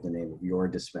think of the name of your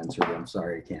dispensary? I'm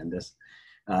sorry, Candace.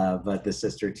 But the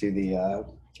sister to the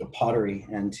pottery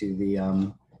and to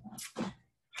the,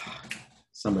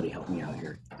 somebody help me out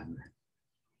here.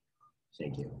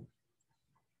 Thank you.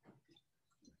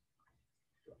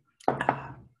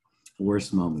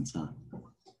 Worst moments, huh?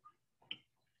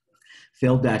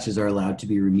 Failed batches are allowed to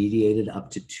be remediated up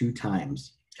to 2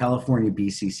 times. California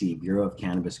BCC, Bureau of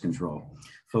Cannabis Control,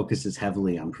 focuses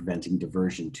heavily on preventing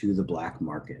diversion to the black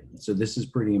market. So this is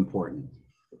pretty important.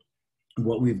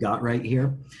 What we've got right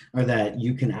here are that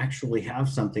you can actually have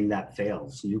something that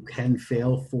fails. You can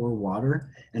fail for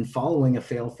water, and following a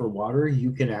fail for water,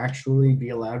 you can actually be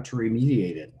allowed to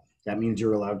remediate it. That means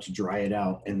you're allowed to dry it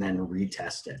out and then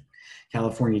retest it.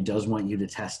 California does want you to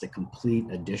test a complete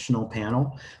additional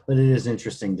panel, but it is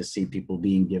interesting to see people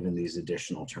being given these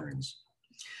additional turns.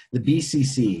 The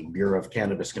BCC, Bureau of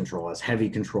Cannabis Control, has heavy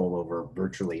control over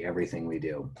virtually everything we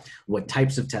do. What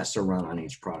types of tests are run on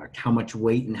each product, how much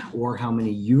weight or how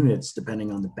many units,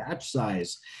 depending on the batch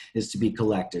size, is to be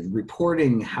collected,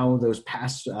 reporting how those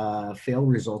past fail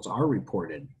results are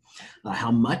reported,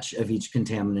 how much of each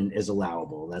contaminant is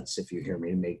allowable. That's if you hear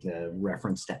me make the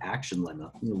reference to action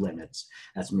limits.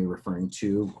 That's me referring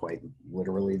to quite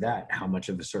literally that, how much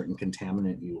of a certain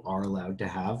contaminant you are allowed to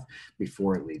have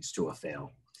before it leads to a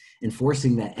fail.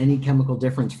 Enforcing that any chemical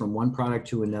difference from one product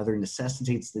to another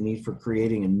necessitates the need for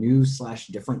creating a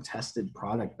new/different tested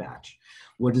product batch.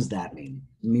 What does that mean?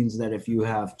 It means that if you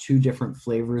have 2 different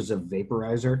flavors of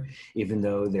vaporizer, even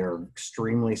though they're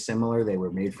extremely similar, they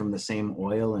were made from the same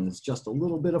oil and it's just a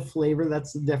little bit of flavor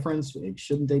that's the difference,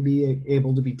 shouldn't they be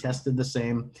able to be tested the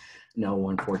same? No,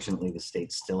 unfortunately, the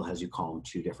state still has you call them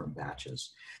 2 different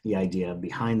batches. The idea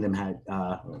behind them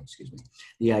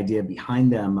the idea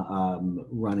behind them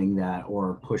running that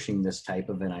or pushing this type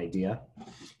of an idea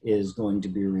is going to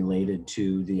be related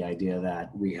to the idea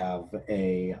that we have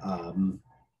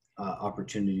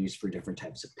opportunities for different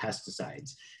types of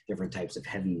pesticides, different types of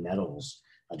heavy metals,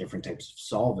 different types of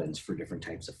solvents for different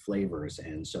types of flavors.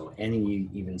 And so any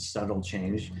even subtle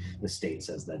change, the state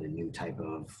says that a new type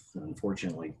of,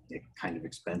 unfortunately, kind of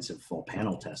expensive full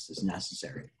panel test is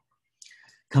necessary.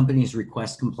 Companies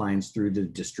request compliance through the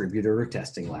distributor or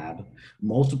testing lab.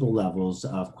 Multiple levels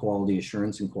of quality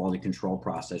assurance and quality control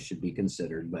process should be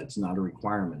considered, but it's not a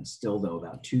requirement. Still though,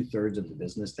 about 2/3 of the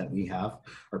business that we have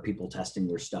are people testing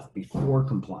their stuff before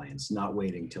compliance, not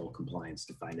waiting till compliance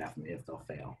to find out if they'll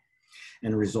fail.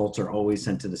 And results are always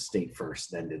sent to the state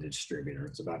first, then to the distributor.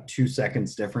 It's about 2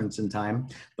 seconds difference in time,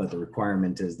 but the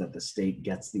requirement is that the state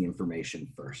gets the information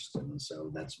first. And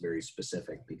so that's very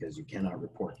specific because you cannot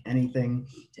report anything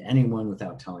to anyone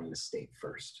without telling the state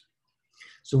first.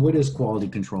 So what is quality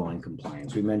control and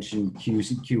compliance? We mentioned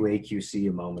QA, QC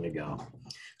a moment ago.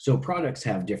 So products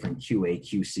have different QA,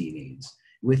 QC needs.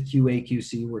 With QA,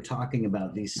 QC, we're talking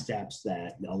about these steps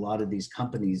that a lot of these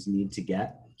companies need to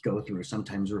go through,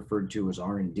 sometimes referred to as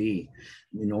R&D,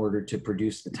 in order to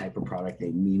produce the type of product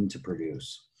they mean to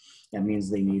produce. That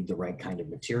means they need the right kind of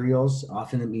materials.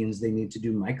 Often it means they need to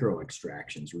do micro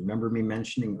extractions. Remember me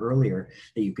mentioning earlier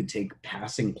that you could take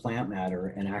passing plant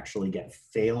matter and actually get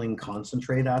failing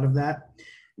concentrate out of that?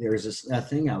 There's a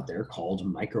thing out there called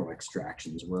micro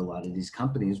extractions where a lot of these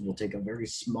companies will take a very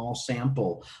small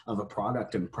sample of a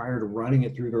product and prior to running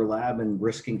it through their lab and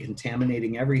risking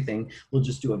contaminating everything, will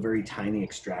just do a very tiny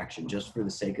extraction just for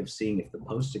the sake of seeing if the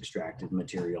post-extracted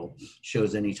material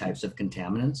shows any types of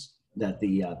contaminants that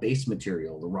the base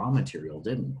material, the raw material,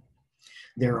 didn't.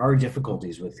 There are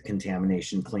difficulties with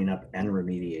contamination, cleanup, and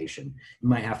remediation. You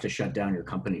might have to shut down your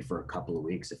company for a couple of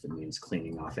weeks if it means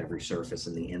cleaning off every surface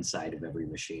and the inside of every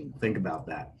machine. Think about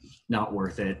that. Not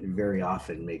worth it. Very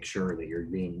often make sure that you're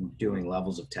doing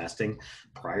levels of testing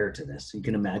prior to this. You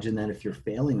can imagine that if you're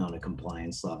failing on a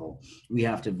compliance level, we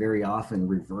have to very often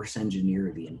reverse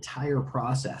engineer the entire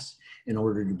process in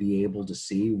order to be able to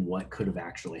see what could have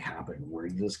actually happened. Where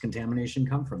did this contamination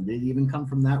come from? Did it even come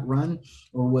from that run?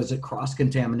 Or was it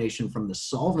cross-contamination from the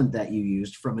solvent that you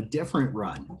used from a different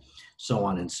run? So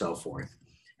on and so forth.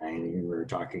 And we were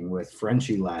talking with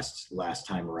Frenchie last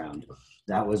time around.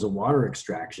 That was a water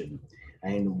extraction.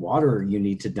 And water you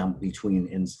need to dump between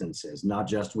instances. Not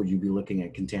just would you be looking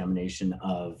at contamination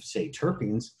of, say,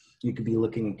 terpenes, you could be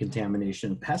looking at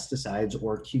contamination of pesticides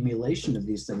or accumulation of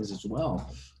these things as well.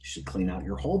 You should clean out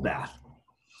your whole bath.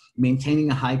 Maintaining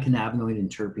a high cannabinoid and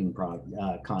terpene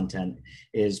content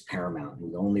is paramount.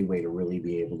 And the only way to really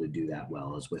be able to do that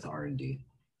well is with R&D,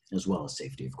 as well as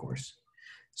safety, of course.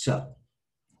 So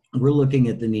we're looking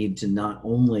at the need to not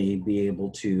only be able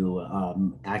to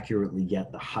accurately get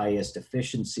the highest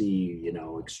efficiency,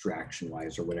 extraction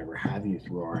wise or whatever have you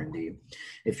through R&D.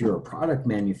 If you're a product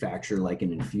manufacturer, like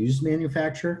an infused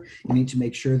manufacturer, you need to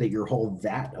make sure that your whole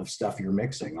vat of stuff you're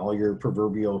mixing, all your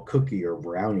proverbial cookie or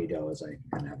brownie dough, as I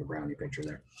kind of have a brownie picture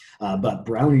there, but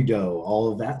brownie dough,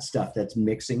 all of that stuff that's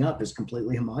mixing up is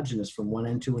completely homogeneous from one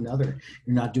end to another.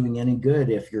 You're not doing any good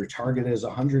if your target is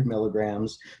 100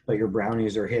 milligrams, but your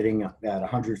brownies are hitting at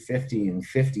 150 and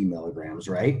 50 milligrams,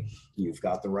 right? You've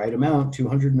got the right amount,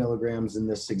 200 milligrams in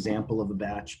this example of a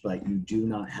batch, but you do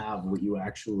not have what you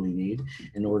actually need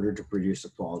in order to produce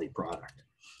a quality product.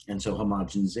 And so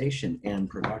homogenization and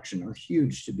production are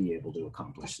huge to be able to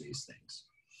accomplish these things.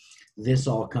 This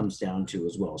all comes down to,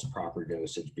 as well as proper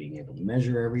dosage, being able to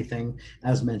measure everything.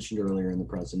 As mentioned earlier in the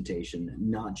presentation,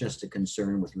 not just a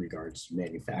concern with regards to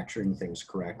manufacturing things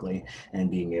correctly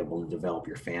and being able to develop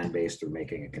your fan base through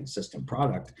making a consistent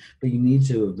product, but you need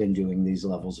to have been doing these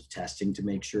levels of testing to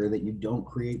make sure that you don't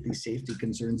create these safety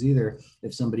concerns either.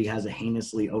 If somebody has a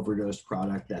heinously overdosed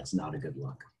product, that's not a good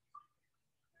look.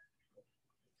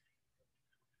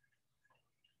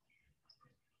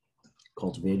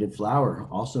 Cultivated flower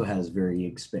also has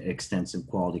very extensive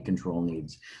quality control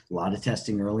needs. A lot of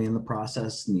testing early in the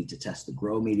process. Need to test the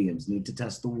grow mediums, need to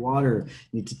test the water,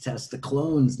 need to test the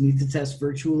clones, need to test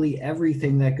virtually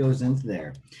everything that goes into there.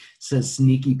 It says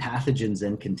sneaky pathogens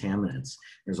and contaminants.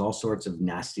 There's all sorts of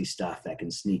nasty stuff that can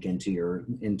sneak into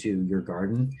your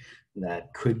garden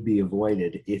that could be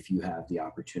avoided if you have the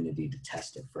opportunity to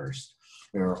test it first.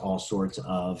 There are all sorts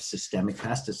of systemic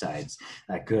pesticides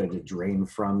that could drain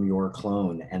from your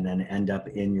clone and then end up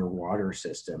in your water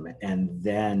system, and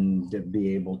then to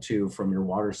be able to, from your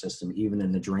water system, even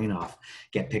in the drain off,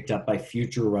 get picked up by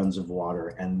future runs of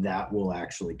water, and that will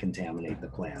actually contaminate the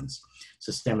plants.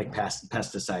 Systemic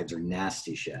pesticides are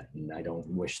nasty shit, and I don't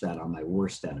wish that on my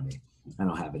worst enemy. I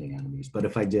don't have any enemies, but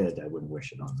if I did, I would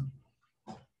wish it on them.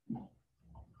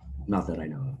 Not that I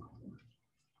know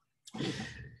of.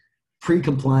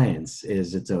 Pre-compliance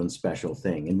is its own special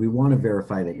thing, and we want to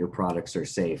verify that your products are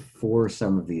safe for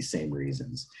some of these same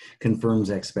reasons. Confirms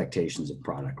expectations of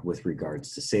product with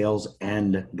regards to sales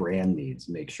and brand needs.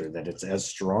 Make sure that it's as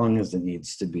strong as it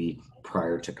needs to be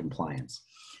prior to compliance.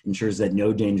 Ensures that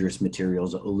no dangerous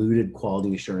materials eluded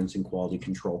quality assurance and quality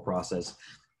control process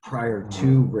prior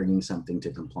to bringing something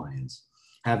to compliance.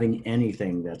 Having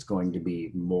anything that's going to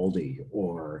be moldy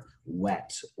or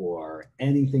wet or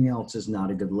anything else is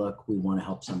not a good look. We want to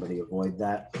help somebody avoid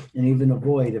that, and even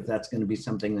avoid if that's going to be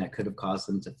something that could have caused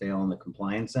them to fail on the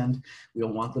compliance end. We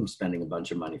don't want them spending a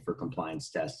bunch of money for compliance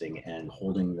testing and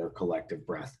holding their collective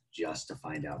breath just to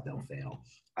find out they'll fail.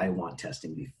 I want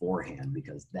testing beforehand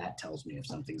because that tells me if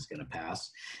something's going to pass,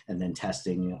 and then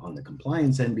testing on the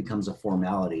compliance end becomes a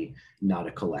formality, not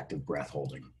a collective breath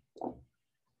holding.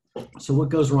 So what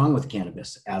goes wrong with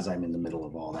cannabis as I'm in the middle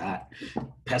of all that?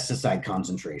 Pesticide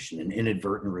concentration, an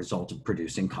inadvertent result of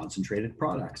producing concentrated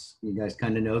products. You guys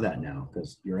kind of know that now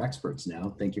because you're experts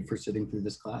now. Thank you for sitting through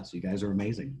this class. You guys are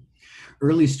amazing.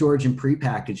 Early storage and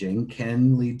pre-packaging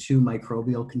can lead to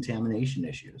microbial contamination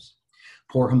issues.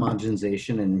 Poor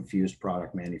homogenization and infused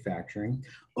product manufacturing.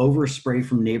 Overspray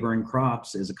from neighboring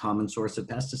crops is a common source of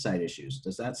pesticide issues.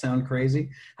 Does that sound crazy?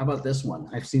 How about this one?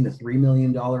 I've seen a $3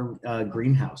 million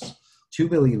greenhouse. $2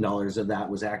 billion of that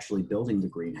was actually building the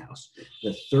greenhouse.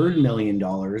 The third $1 million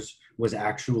was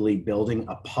actually building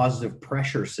a positive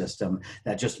pressure system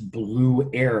that just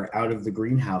blew air out of the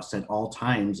greenhouse at all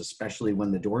times, especially when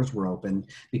the doors were open,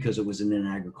 because it was in an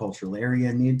agricultural area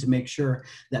and needed to make sure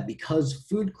that because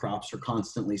food crops are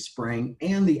constantly spraying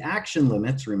and the action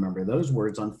limits, remember those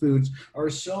words on foods, are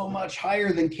so much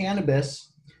higher than cannabis.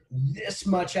 This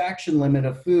much action limit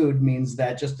of food means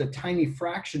that just a tiny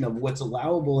fraction of what's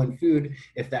allowable in food,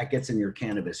 if that gets in your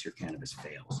cannabis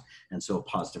fails. And so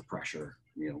positive pressure,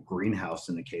 greenhouse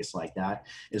in a case like that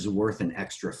is worth an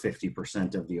extra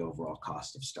 50% of the overall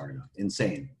cost of startup.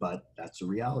 Insane, but that's a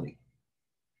reality.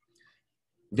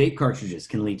 Vape cartridges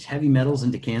can leach heavy metals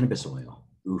into cannabis oil.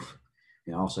 Oof.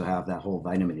 You also have that whole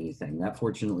vitamin E thing. That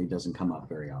fortunately doesn't come up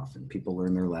very often. People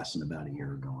learned their lesson about a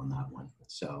year ago on that one.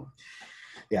 So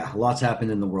Yeah, lots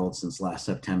happened in the world since last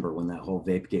September when that whole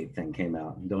Vapegate thing came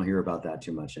out. Don't hear about that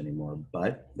too much anymore,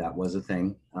 but that was a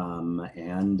thing.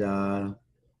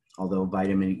 Although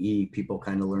vitamin E, people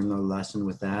kind of learn their lesson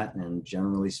with that, and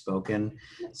generally spoken,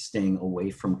 staying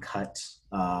away from cut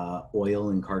oil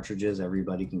and cartridges,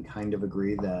 everybody can kind of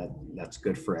agree that that's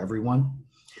good for everyone.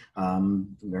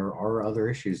 There are other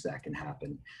issues that can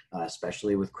happen,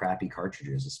 especially with crappy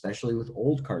cartridges, especially with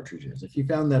old cartridges. If you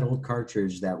found that old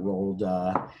cartridge that rolled,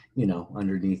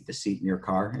 underneath the seat in your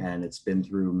car, and it's been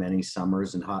through many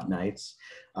summers and hot nights,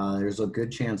 there's a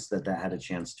good chance that that had a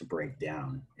chance to break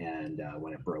down. And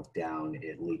when it broke down,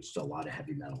 it leached a lot of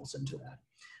heavy metals into that.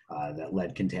 That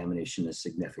lead contamination is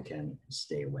significant.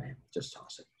 Stay away. Just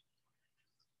toss it.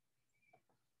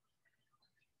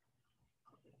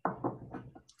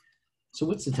 So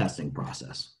what's the testing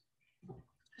process?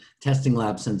 Testing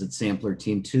lab sends its sampler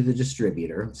team to the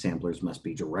distributor. Samplers must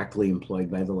be directly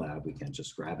employed by the lab. We can't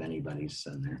just grab anybody to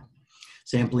send there.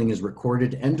 Sampling is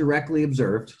recorded and directly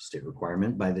observed, state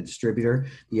requirement, by the distributor.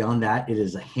 Beyond that, it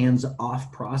is a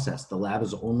hands-off process. The lab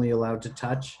is only allowed to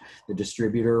touch. The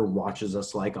distributor watches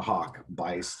us like a hawk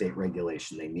by state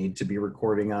regulation. They need to be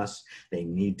recording us. They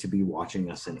need to be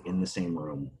watching us and in the same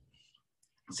room.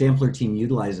 Sampler team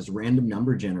utilizes random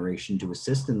number generation to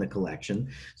assist in the collection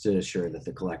to assure that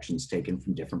the collection is taken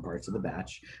from different parts of the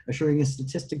batch, assuring a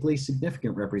statistically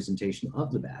significant representation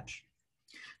of the batch.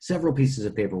 Several pieces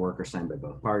of paperwork are signed by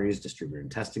both parties, distributor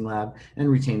and testing lab, and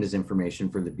retained as information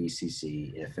for the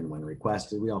BCC if and when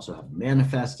requested. We also have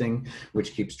manifesting,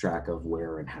 which keeps track of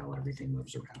where and how everything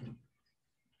moves around.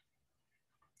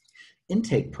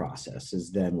 Intake process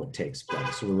is then what takes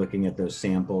place. So we're looking at those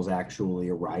samples actually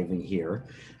arriving to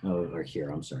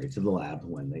the lab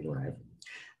when they arrive.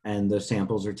 And those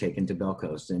samples are taken to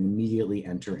BelCosta and immediately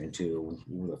enter into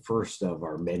the first of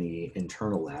our many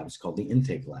internal labs called the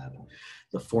intake lab.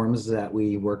 The forms that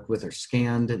we work with are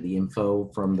scanned, the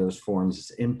info from those forms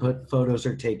is input, photos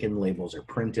are taken, labels are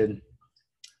printed,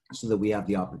 so that we have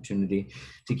the opportunity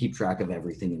to keep track of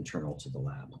everything internal to the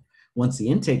lab. Once the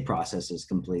intake process is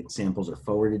complete, samples are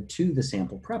forwarded to the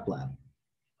sample prep lab.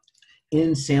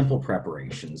 In sample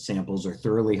preparation, samples are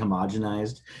thoroughly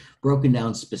homogenized, broken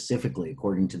down specifically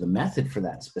according to the method for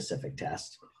that specific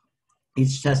test.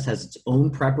 Each test has its own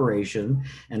preparation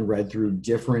and read through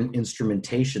different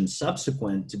instrumentation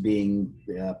subsequent to being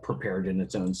prepared in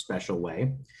its own special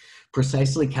way.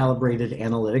 Precisely calibrated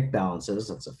analytic balances,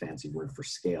 that's a fancy word for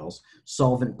scales,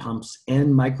 solvent pumps, and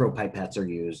micropipettes are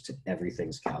used.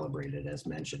 Everything's calibrated, as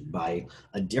mentioned, by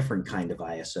a different kind of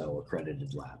ISO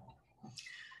accredited lab.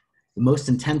 The most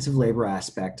intensive labor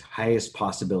aspect, highest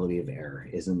possibility of error,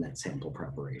 is in that sample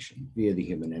preparation via the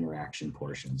human interaction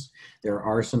portions. There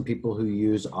are some people who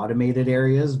use automated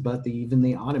areas, but even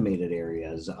the automated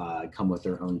areas come with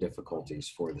their own difficulties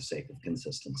for the sake of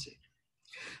consistency.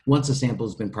 Once a sample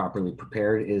has been properly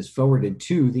prepared, it is forwarded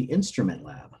to the instrument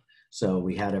lab. So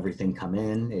we had everything come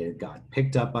in, it got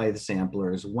picked up by the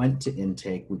samplers, went to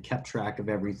intake, we kept track of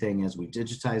everything as we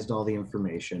digitized all the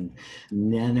information,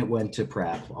 and then it went to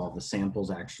prep. All the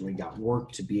samples actually got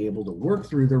worked to be able to work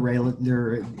through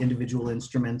their individual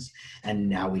instruments, and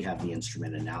now we have the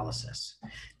instrument analysis.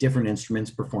 Different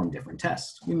instruments perform different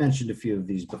tests. We mentioned a few of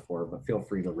these before, but feel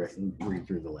free to read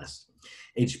through the list.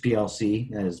 HPLC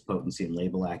is potency and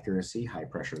label accuracy, high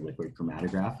pressure liquid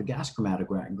chromatograph, a gas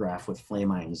chromatograph with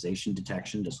flame ionization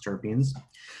detection, does terpenes.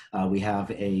 We have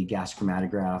a gas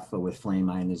chromatograph with flame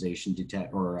ionization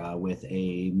with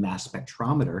a mass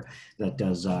spectrometer that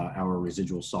does our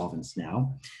residual solvents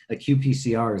now. A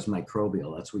qPCR is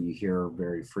microbial. That's what you hear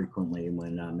very frequently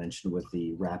when mentioned with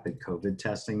the rapid COVID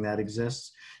testing that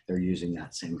exists. They're using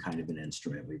that same kind of an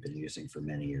instrument we've been using for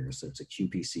many years. So it's a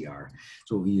qPCR.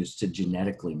 It's what we use to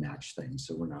genetically match things.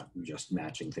 So we're not just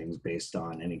matching things based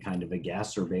on any kind of a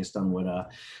guess or based on what a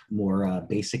more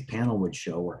basic panel would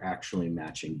show. We're actually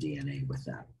matching DNA with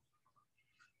that.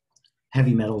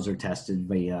 Heavy metals are tested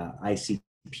via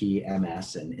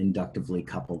ICP-MS, an inductively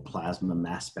coupled plasma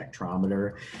mass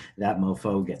spectrometer. That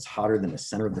mofo gets hotter than the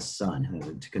center of the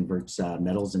sun to convert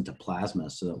metals into plasma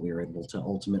so that we are able to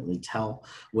ultimately tell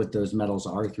what those metals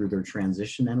are through their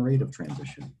transition and rate of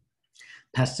transition.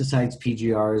 Pesticides,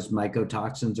 PGRs,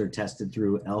 mycotoxins are tested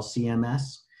through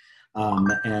LCMS.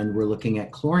 And we're looking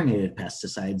at chlorinated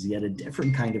pesticides, yet a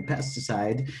different kind of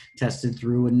pesticide tested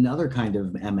through another kind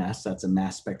of MS, that's a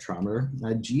mass spectrometer,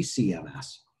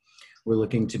 GCMS. We're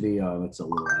looking to be, it's a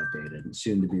little outdated,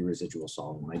 soon to be residual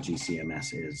solvent. My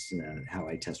GCMS is how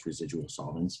I test residual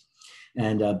solvents.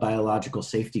 And a biological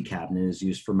safety cabinet is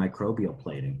used for microbial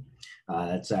plating.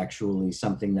 It's actually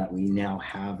something that we now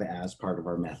have as part of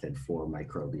our method for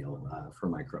microbial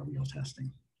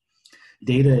testing.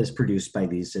 Data is produced by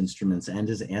these instruments and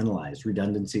is analyzed.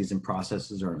 Redundancies and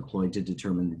processes are employed to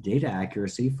determine the data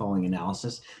accuracy. Following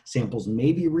analysis, samples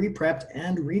may be re-prepped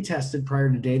and retested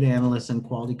prior to data analysts and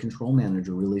quality control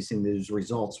manager releasing these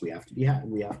results. We have to be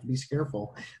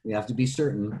careful. We have to be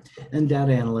certain. And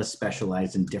data analysts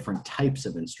specialize in different types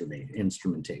of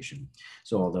instrumentation.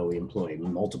 So although we employ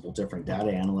multiple different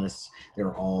data analysts,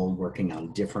 they're all working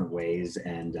on different ways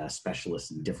and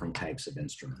specialists in different types of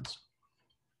instruments.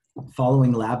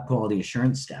 Following lab quality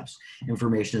assurance steps,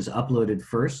 information is uploaded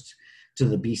first to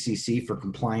the BCC for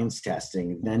compliance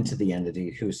testing, then to the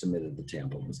entity who submitted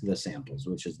the samples,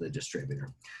 which is the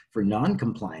distributor. For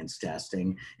non-compliance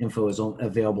testing, info is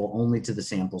available only to the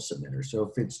sample submitter. So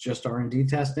if it's just R&D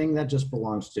testing, that just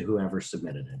belongs to whoever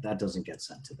submitted it. That doesn't get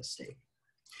sent to the state.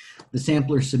 The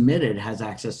sampler submitted has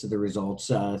access to the results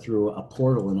through a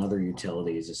portal and other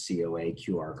utilities, a COA,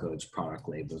 QR codes, product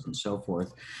labels, and so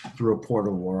forth, through a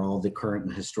portal where all the current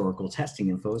and historical testing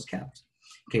info is kept.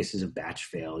 In cases of batch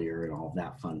failure and all of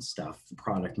that fun stuff, the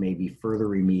product may be further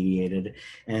remediated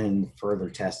and further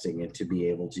testing it to be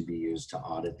able to be used to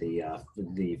audit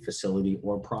the facility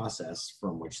or process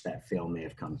from which that fail may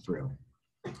have come through.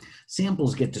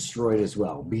 Samples get destroyed as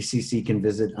well. BCC can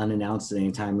visit unannounced at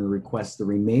any time and request the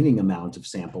remaining amount of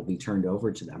sample be turned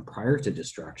over to them prior to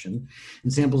destruction.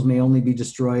 And samples may only be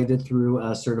destroyed through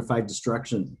a certified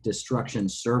destruction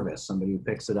service, somebody who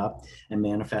picks it up and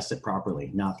manifests it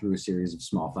properly, not through a series of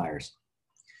small fires.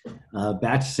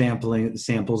 Batch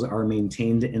samples are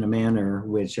maintained in a manner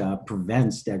which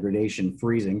prevents degradation,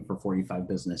 freezing for 45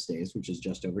 business days, which is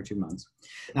just over 2 months,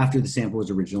 after the sample was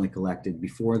originally collected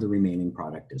before the remaining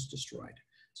product is destroyed.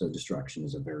 So destruction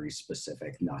is a very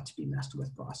specific, not to be messed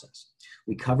with process.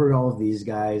 We covered all of these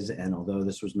guys, and although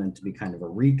this was meant to be kind of a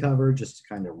recover, just to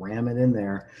kind of ram it in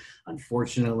there,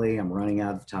 unfortunately, I'm running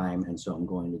out of time, and so I'm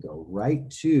going to go right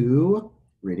to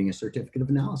reading a certificate of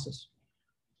analysis.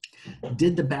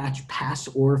 Did the batch pass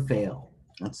or fail?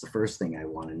 That's the first thing I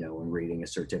want to know when reading a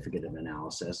certificate of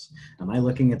analysis. Am I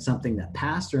looking at something that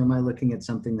passed or am I looking at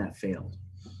something that failed?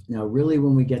 Now, really,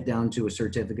 when we get down to a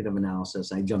certificate of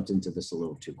analysis, I jumped into this a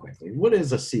little too quickly. What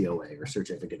is a COA, or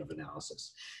certificate of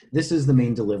analysis? This is the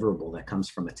main deliverable that comes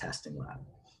from a testing lab.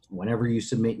 Whenever you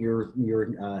submit your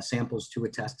samples to a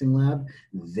testing lab,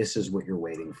 this is what you're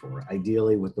waiting for,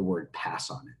 ideally with the word pass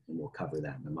on it, and we'll cover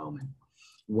that in a moment.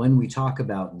 When we talk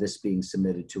about this being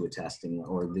submitted to a testing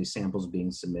or the samples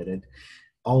being submitted,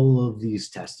 all of these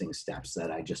testing steps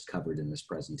that I just covered in this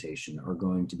presentation are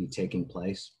going to be taking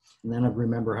place. And then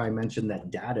remember how I mentioned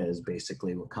that data is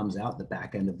basically what comes out the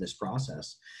back end of this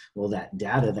process. Well, that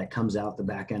data that comes out the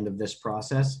back end of this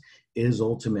process is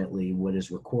ultimately what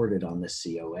is recorded on this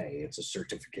COA. It's a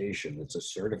certification, it's a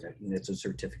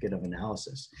certificate of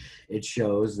analysis. It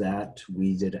shows that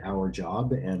we did our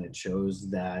job, and it shows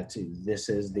that this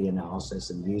is the analysis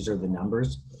and these are the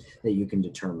numbers that you can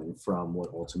determine from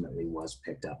what ultimately was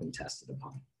picked up and tested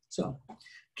upon. So,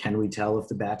 can we tell if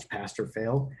the batch passed or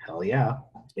failed? Hell yeah.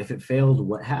 If it failed,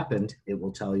 what happened? It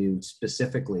will tell you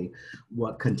specifically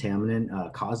what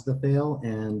contaminant caused the fail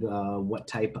and what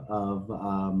type of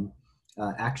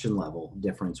action level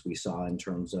difference we saw in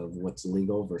terms of what's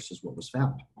legal versus what was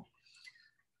found.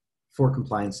 For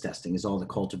compliance testing, is all the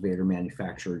cultivator,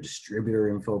 manufacturer, distributor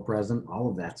info present? All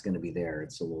of that's going to be there.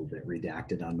 It's a little bit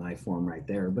redacted on my form right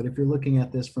there. But if you're looking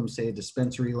at this from, say, a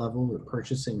dispensary level or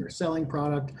purchasing or selling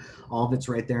product, all of it's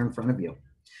right there in front of you.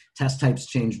 Test types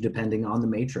change depending on the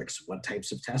matrix. What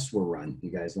types of tests were run? You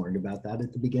guys learned about that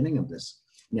at the beginning of this.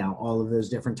 Now, all of those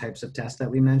different types of tests that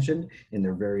we mentioned in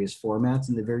their various formats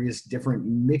and the various different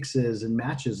mixes and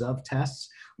matches of tests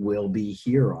will be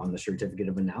here on the certificate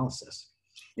of analysis.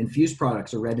 Infused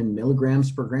products are read in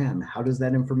milligrams per gram. How does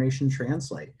that information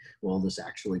translate? Well, this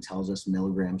actually tells us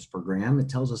milligrams per gram. It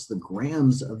tells us the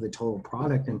grams of the total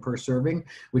product and per serving,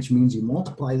 which means you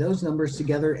multiply those numbers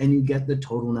together and you get the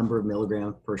total number of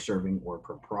milligrams per serving or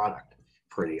per product.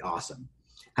 Pretty awesome.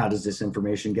 How does this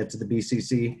information get to the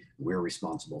BCC? We're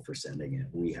responsible for sending it.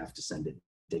 We have to send it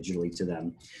digitally to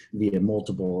them via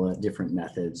multiple different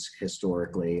methods,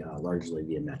 historically, largely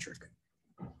via metric.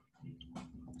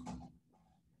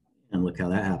 And look how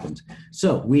that happened.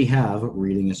 So we have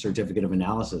reading a certificate of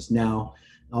analysis. Now,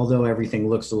 although everything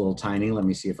looks a little tiny, let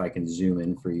me see if I can zoom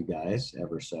in for you guys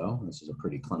ever so. This is a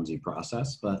pretty clumsy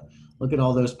process, but look at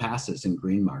all those passes and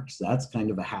green marks. That's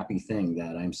kind of a happy thing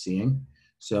that I'm seeing.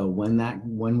 So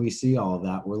when we see all of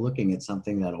that, we're looking at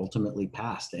something that ultimately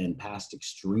passed and passed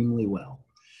extremely well.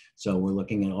 So we're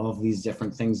looking at all of these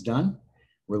different things done.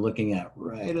 We're looking at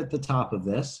right at the top of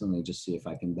this. Let me just see if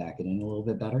I can back it in a little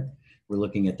bit better. We're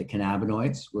looking at the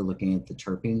cannabinoids. We're looking at the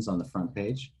terpenes on the front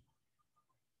page.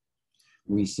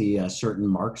 We see certain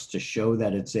marks to show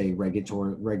that it's a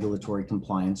regulatory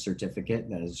compliance certificate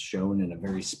that is shown in a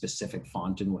very specific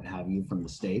font and what have you from the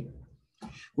state.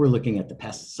 We're looking at the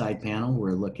pesticide panel.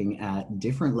 We're looking at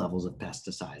different levels of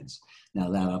pesticides.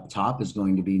 Now that up top is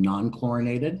going to be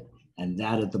non-chlorinated, and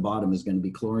that at the bottom is going to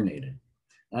be chlorinated.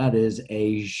 That is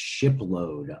a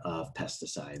shipload of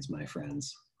pesticides, my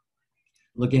friends.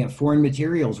 Looking at foreign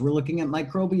materials, we're looking at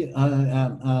microbial.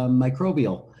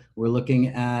 We're looking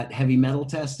at heavy metal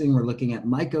testing. We're looking at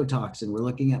mycotoxin. We're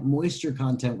looking at moisture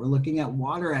content. We're looking at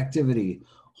water activity.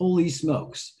 Holy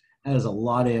smokes. That is a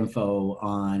lot of info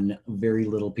on very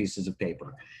little pieces of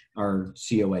paper. Our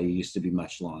COA used to be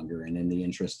much longer, and in the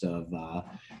interest of,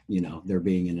 there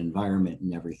being an environment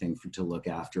and everything to look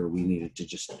after, we needed to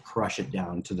just crush it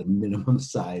down to the minimum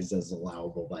size as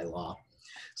allowable by law.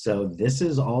 So this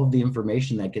is all of the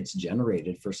information that gets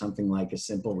generated for something like a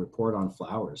simple report on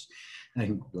flowers.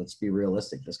 And let's be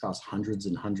realistic, this costs hundreds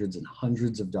and hundreds and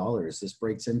hundreds of dollars. This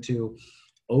breaks into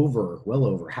well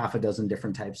over half a dozen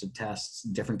different types of tests,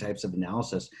 different types of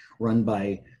analysis run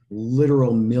by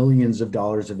literal millions of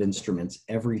dollars of instruments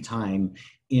every time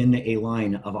in a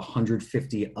line of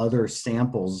 150 other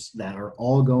samples that are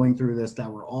all going through this, that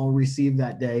were all received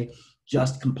that day.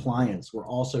 Just compliance. We're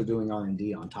also doing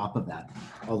R&D on top of that.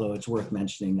 Although it's worth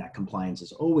mentioning that compliance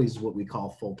is always what we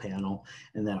call full panel,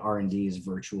 and that R&D is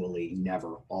virtually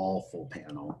never all full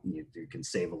panel. You can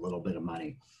save a little bit of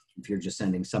money. If you're just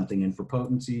sending something in for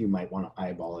potency, you might want to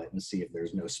eyeball it and see if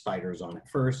there's no spiders on it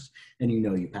first, and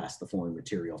you passed the foreign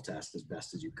material test as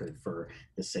best as you could for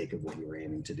the sake of what you were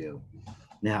aiming to do.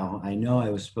 Now, I know I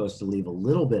was supposed to leave a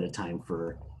little bit of time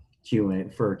for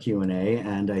Q&A,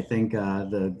 and I think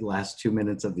the last 2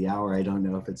 minutes of the hour, I don't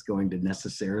know if it's going to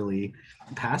necessarily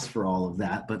pass for all of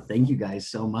that, but thank you guys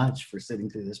so much for sitting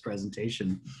through this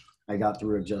presentation. I got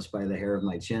through it just by the hair of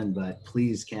my chin, but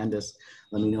please, Candace,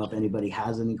 let me know if anybody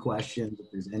has any questions, if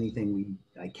there's anything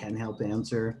I can help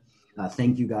answer.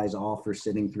 Thank you guys all for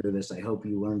sitting through this. I hope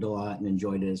you learned a lot and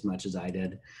enjoyed it as much as I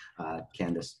did.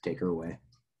 Candace, take her away.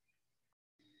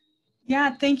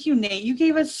 Yeah, thank you, Nate. You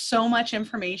gave us so much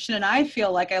information, and I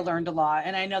feel like I learned a lot.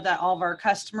 And I know that all of our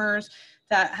customers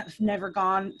that have never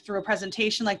gone through a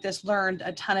presentation like this learned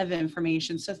a ton of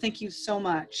information. So thank you so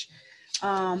much.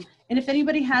 And if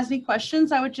anybody has any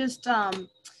questions, I would just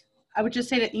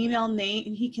say to email Nate,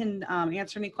 and he can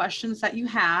answer any questions that you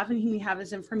have, and he have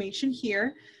his information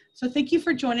here. So thank you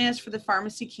for joining us for the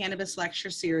Pharmacy Cannabis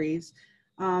Lecture Series.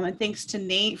 And thanks to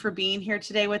Nate for being here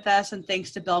today with us, and thanks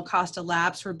to BelCosta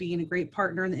Labs for being a great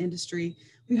partner in the industry.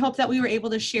 We hope that we were able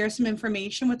to share some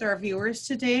information with our viewers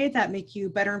today that make you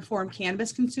better informed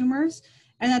cannabis consumers,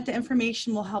 and that the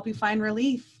information will help you find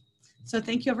relief. So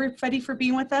thank you everybody for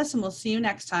being with us, and we'll see you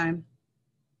next time.